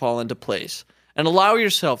start to fall into place. And allow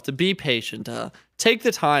yourself to be patient. Take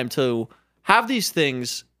the time to have these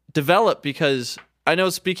things develop, because I know,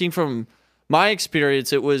 speaking from my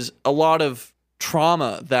experience, it was a lot of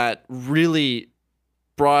trauma that really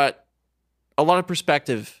brought a lot of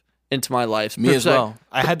perspective into my life. Me as well.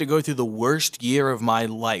 I had to go through the worst year of my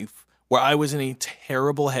life where I was in a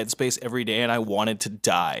terrible headspace every day and I wanted to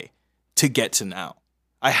die to get to now.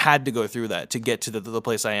 I had to go through that to get to the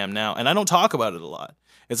place I am now. And I don't talk about it a lot.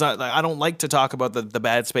 It's not like I don't like to talk about the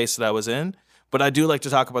bad space that I was in, but I do like to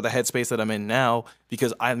talk about the headspace that I'm in now,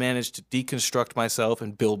 because I managed to deconstruct myself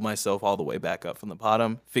and build myself all the way back up from the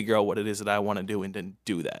bottom, figure out what it is that I want to do, and then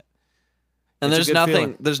do that. And It's a good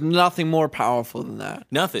feeling. there's nothing more powerful than that.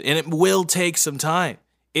 Nothing. And it will take some time.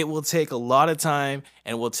 It will take a lot of time,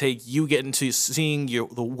 and will take you getting to seeing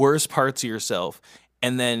the worst parts of yourself.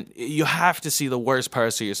 And then you have to see the worst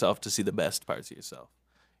parts of yourself to see the best parts of yourself.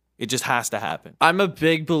 It just has to happen. I'm a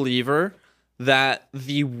big believer that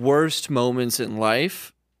the worst moments in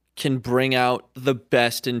life can bring out the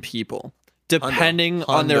best in people, depending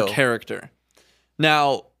on their character.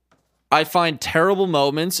 Now, I find terrible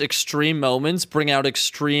moments, extreme moments, bring out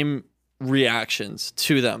extreme reactions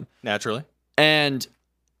to them. Naturally. And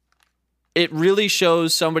it really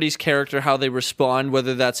shows somebody's character, how they respond,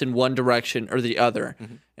 whether that's in one direction or the other.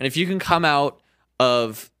 Mm-hmm. And if you can come out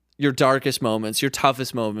of your darkest moments, your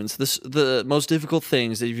toughest moments, the most difficult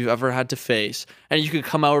things that you've ever had to face, and you can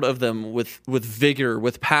come out of them with vigor,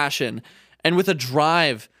 with passion, and with a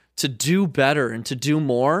drive to do better and to do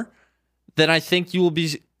more, then I think you will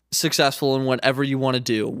be successful in whatever you want to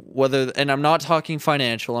do. And I'm not talking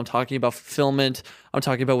financial, I'm talking about fulfillment, I'm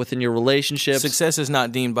talking about within your relationships. Success is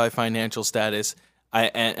not deemed by financial status.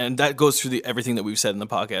 And that goes through everything that we've said in the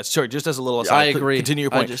podcast. Sorry, just as a little aside. I agree. Continue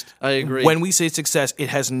your point. I agree. When we say success, it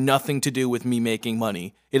has nothing to do with me making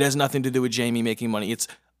money. It has nothing to do with Jamie making money. It's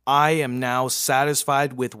I am now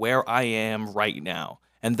satisfied with where I am right now.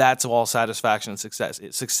 And that's all satisfaction and success.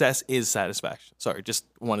 Success is satisfaction. Sorry, just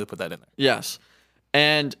wanted to put that in there. Yes.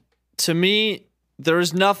 And to me, there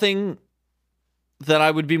is nothing that I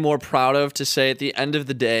would be more proud of to say at the end of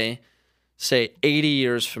the day, say 80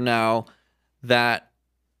 years from now, that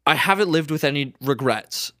I haven't lived with any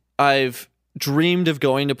regrets. I've dreamed of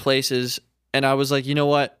going to places, and I was like, you know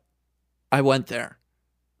what? I went there.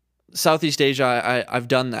 Southeast Asia, I've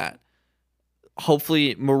done that.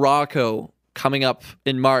 Hopefully Morocco coming up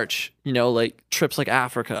in March, like trips like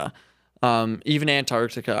Africa, even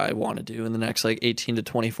Antarctica I want to do in the next 18 to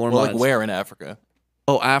 24 months. Like where in Africa?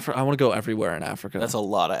 Oh, Africa. I want to go everywhere in Africa. That's a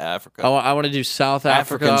lot of Africa. I want to do South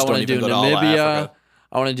Africa. I want to do Namibia.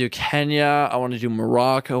 I want to do Kenya. I want to do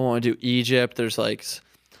Morocco. I want to do Egypt. There's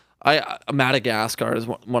Madagascar is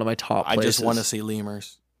one of my top places. I just want to see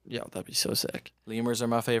lemurs. Yeah, that'd be so sick. Lemurs are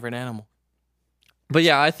my favorite animal. But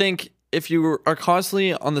yeah, I think if you are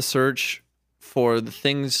constantly on the search for the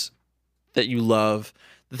things that you love,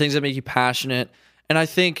 the things that make you passionate, and I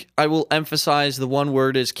think I will emphasize the one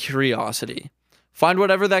word is curiosity. Find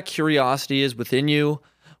whatever that curiosity is within you,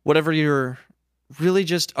 whatever you're really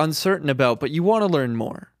just uncertain about, but you want to learn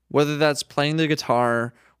more. Whether that's playing the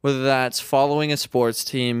guitar, whether that's following a sports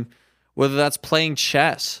team, whether that's playing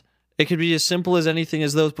chess. It could be as simple as anything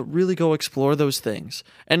as those, but really go explore those things.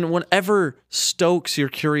 And whatever stokes your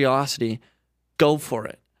curiosity, go for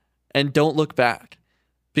it. And don't look back.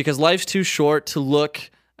 Because life's too short to look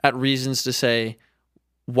at reasons to say,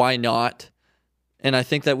 why not? And I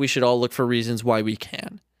think that we should all look for reasons why we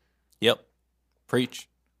can. Yep. Preach.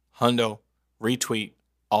 Hundo. Retweet.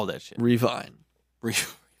 All that shit. Revine.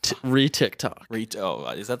 Re-TikTok.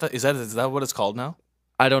 Is that what it's called now?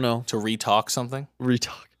 I don't know. To re-talk something?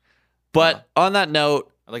 Retalk. But on that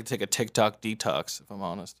note, I'd like to take a TikTok detox, if I'm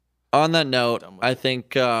honest. On that note, I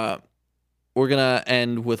think we're going to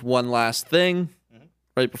end with one last thing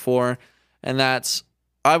right before, and that's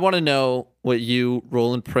I want to know what you,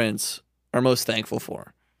 Roland Prince, are most thankful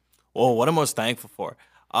for. Oh, what I'm most thankful for?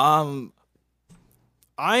 I'm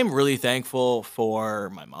really thankful for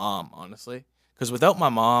my mom, honestly, because without my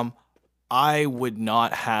mom, I would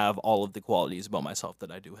not have all of the qualities about myself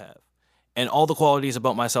that I do have. And all the qualities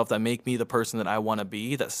about myself that make me the person that I want to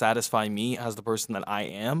be, that satisfy me as the person that I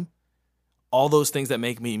am, all those things that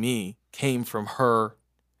make me me came from her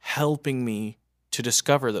helping me to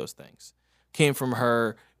discover those things. Came from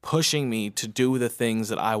her pushing me to do the things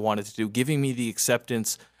that I wanted to do, giving me the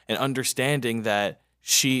acceptance and understanding that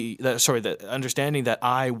understanding that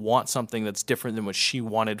I want something that's different than what she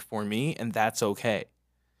wanted for me, and that's okay.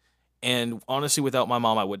 And honestly, without my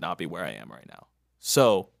mom, I would not be where I am right now.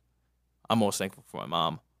 So I'm most thankful for my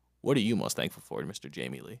mom. What are you most thankful for, Mr.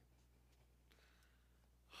 Jamie Lee?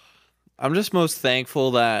 I'm just most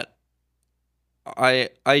thankful that I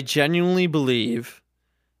genuinely believe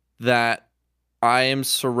that I am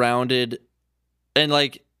surrounded, and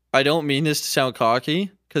like, I don't mean this to sound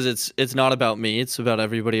cocky, because it's not about me, it's about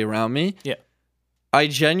everybody around me. Yeah. I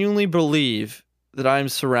genuinely believe that I'm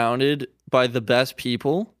surrounded by the best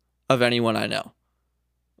people of anyone I know.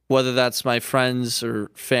 Whether that's my friends or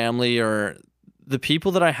family, or the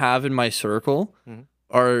people that I have in my circle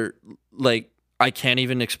are like, I can't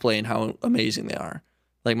even explain how amazing they are.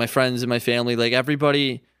 Like my friends and my family, like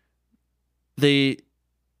everybody, they,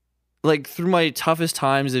 like through my toughest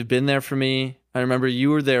times, they've been there for me. I remember you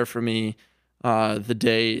were there for me the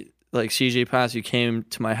day like CJ passed, you came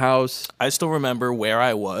to my house. I still remember where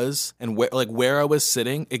I was and where I was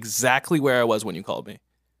sitting, exactly where I was when you called me.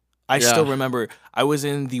 I still remember I was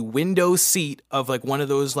in the window seat of like one of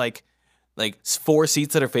those like 4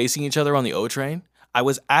 seats that are facing each other on the O train. I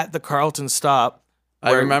was at the Carlton stop.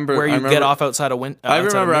 I remember get off outside a window. I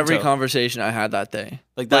remember every conversation I had that day,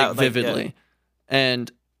 like vividly. Yeah.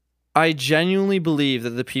 And I genuinely believe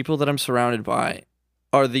that the people that I'm surrounded by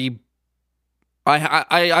are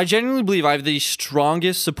I genuinely believe I have the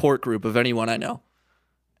strongest support group of anyone I know.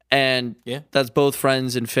 And that's both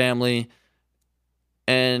friends and family.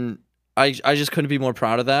 And I just couldn't be more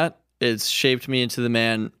proud of that. It's shaped me into the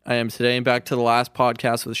man I am today. And back to the last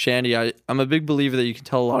podcast with Shandy, I'm a big believer that you can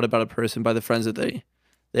tell a lot about a person by the friends that they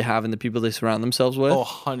have and the people they surround themselves with. Oh,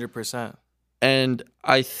 100%. And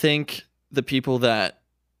I think the people that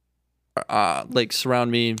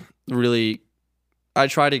surround me really, I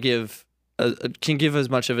try to can give as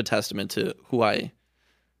much of a testament to who I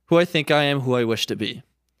think I am, who I wish to be.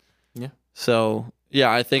 Yeah. So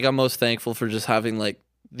yeah, I think I'm most thankful for just having like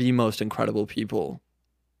the most incredible people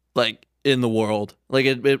like in the world. Like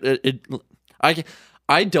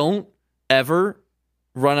I don't ever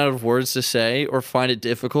run out of words to say or find it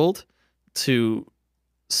difficult to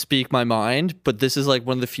speak my mind, but this is like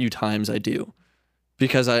one of the few times I do,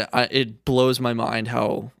 because it blows my mind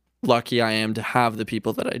how lucky I am to have the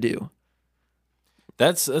people that I do.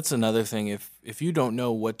 That's another thing. If you don't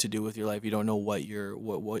know what to do with your life, you don't know what your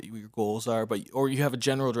goals are, or you have a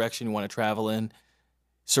general direction you want to travel in,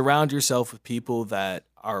 surround yourself with people that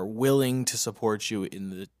are willing to support you in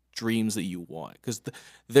the dreams that you want, because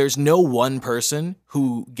there's no one person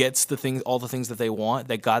who gets all the things that they want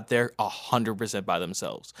that got there 100% by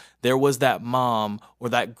themselves. There was that mom or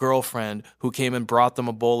that girlfriend who came and brought them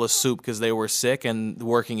a bowl of soup because they were sick and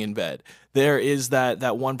working in bed. There is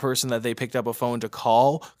that one person that they picked up a phone to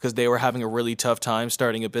call because they were having a really tough time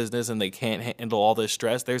starting a business and they can't handle all this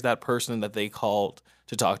stress. There's that person that they called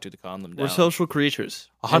to talk to calm them down. We're social creatures.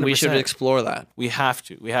 100%. And we should explore that. We have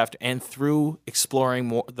to. And through exploring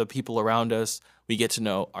more the people around us, we get to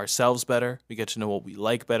know ourselves better. We get to know what we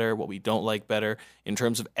like better, what we don't like better, in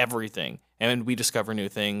terms of everything. And we discover new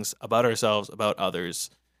things about ourselves, about others,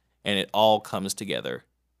 and it all comes together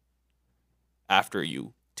after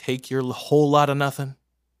you take your whole lot of nothing,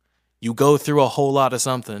 you go through a whole lot of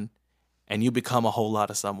something, and you become a whole lot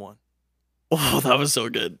of someone. Oh, that was so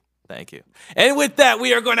good. Thank you. And with that,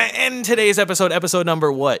 we are going to end today's episode number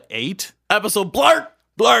what? 8? Episode Blart.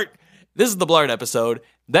 This is the Blart episode.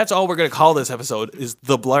 That's all we're going to call this episode, is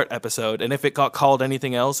the Blart episode. And if it got called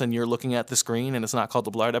anything else and you're looking at the screen and it's not called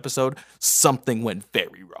the Blart episode, something went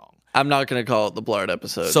very wrong. I'm not going to call it the Blart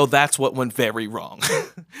episode. So that's what went very wrong.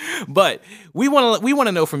 But we want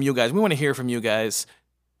to know from you guys. We want to hear from you guys.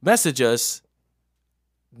 Message us.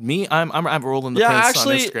 Me, I'm rolling the prince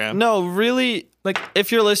on Instagram. No, really, like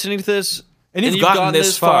if you're listening to this and you've gotten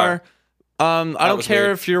this far, I don't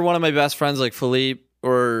care if you're one of my best friends like Philippe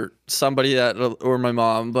or somebody or my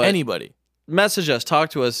mom, but anybody. Message us,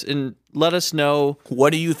 talk to us, and let us know.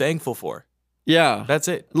 What are you thankful for? Yeah. That's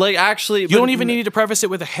it. Like, actually, you don't even need to preface it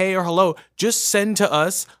with a hey or hello. Just send to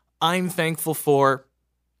us, I'm thankful for,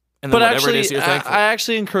 and then whatever it is you're thankful for. I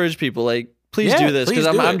actually encourage people, like, please do this, because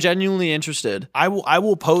I'm genuinely interested. I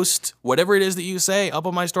will post whatever it is that you say up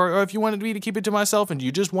on my story, or if you wanted me to keep it to myself and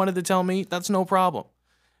you just wanted to tell me, that's no problem.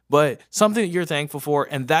 But something that you're thankful for,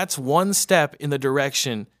 and that's one step in the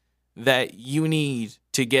direction that you need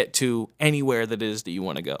to get to anywhere that it is that you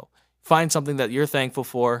want to go. Find something that you're thankful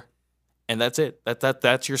for, and that's it.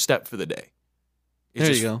 That's your step for the day.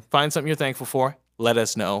 There you go. Find something you're thankful for. Let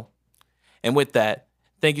us know. And with that,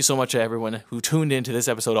 Thank you so much to everyone who tuned into this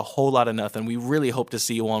episode, A Whole Lot of Nothing. We really hope to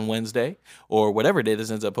see you on Wednesday or whatever day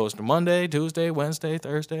this ends up posting. Monday, Tuesday, Wednesday,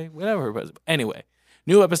 Thursday, whatever. But anyway,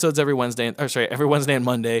 new episodes every Wednesday. Every Wednesday and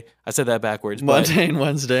Monday. I said that backwards. Monday and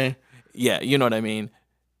Wednesday. Yeah, you know what I mean.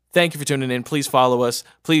 Thank you for tuning in. Please follow us.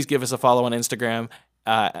 Please give us a follow on Instagram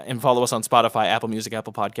and follow us on Spotify, Apple Music,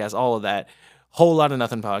 Apple Podcasts, all of that. Whole Lot of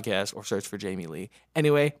Nothing podcast, or search for Jamie Lee.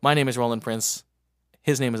 Anyway, my name is Roland Prince.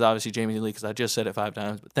 His name is obviously Jamie Lee because I just said it 5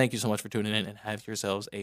 times. But thank you so much for tuning in and have yourselves a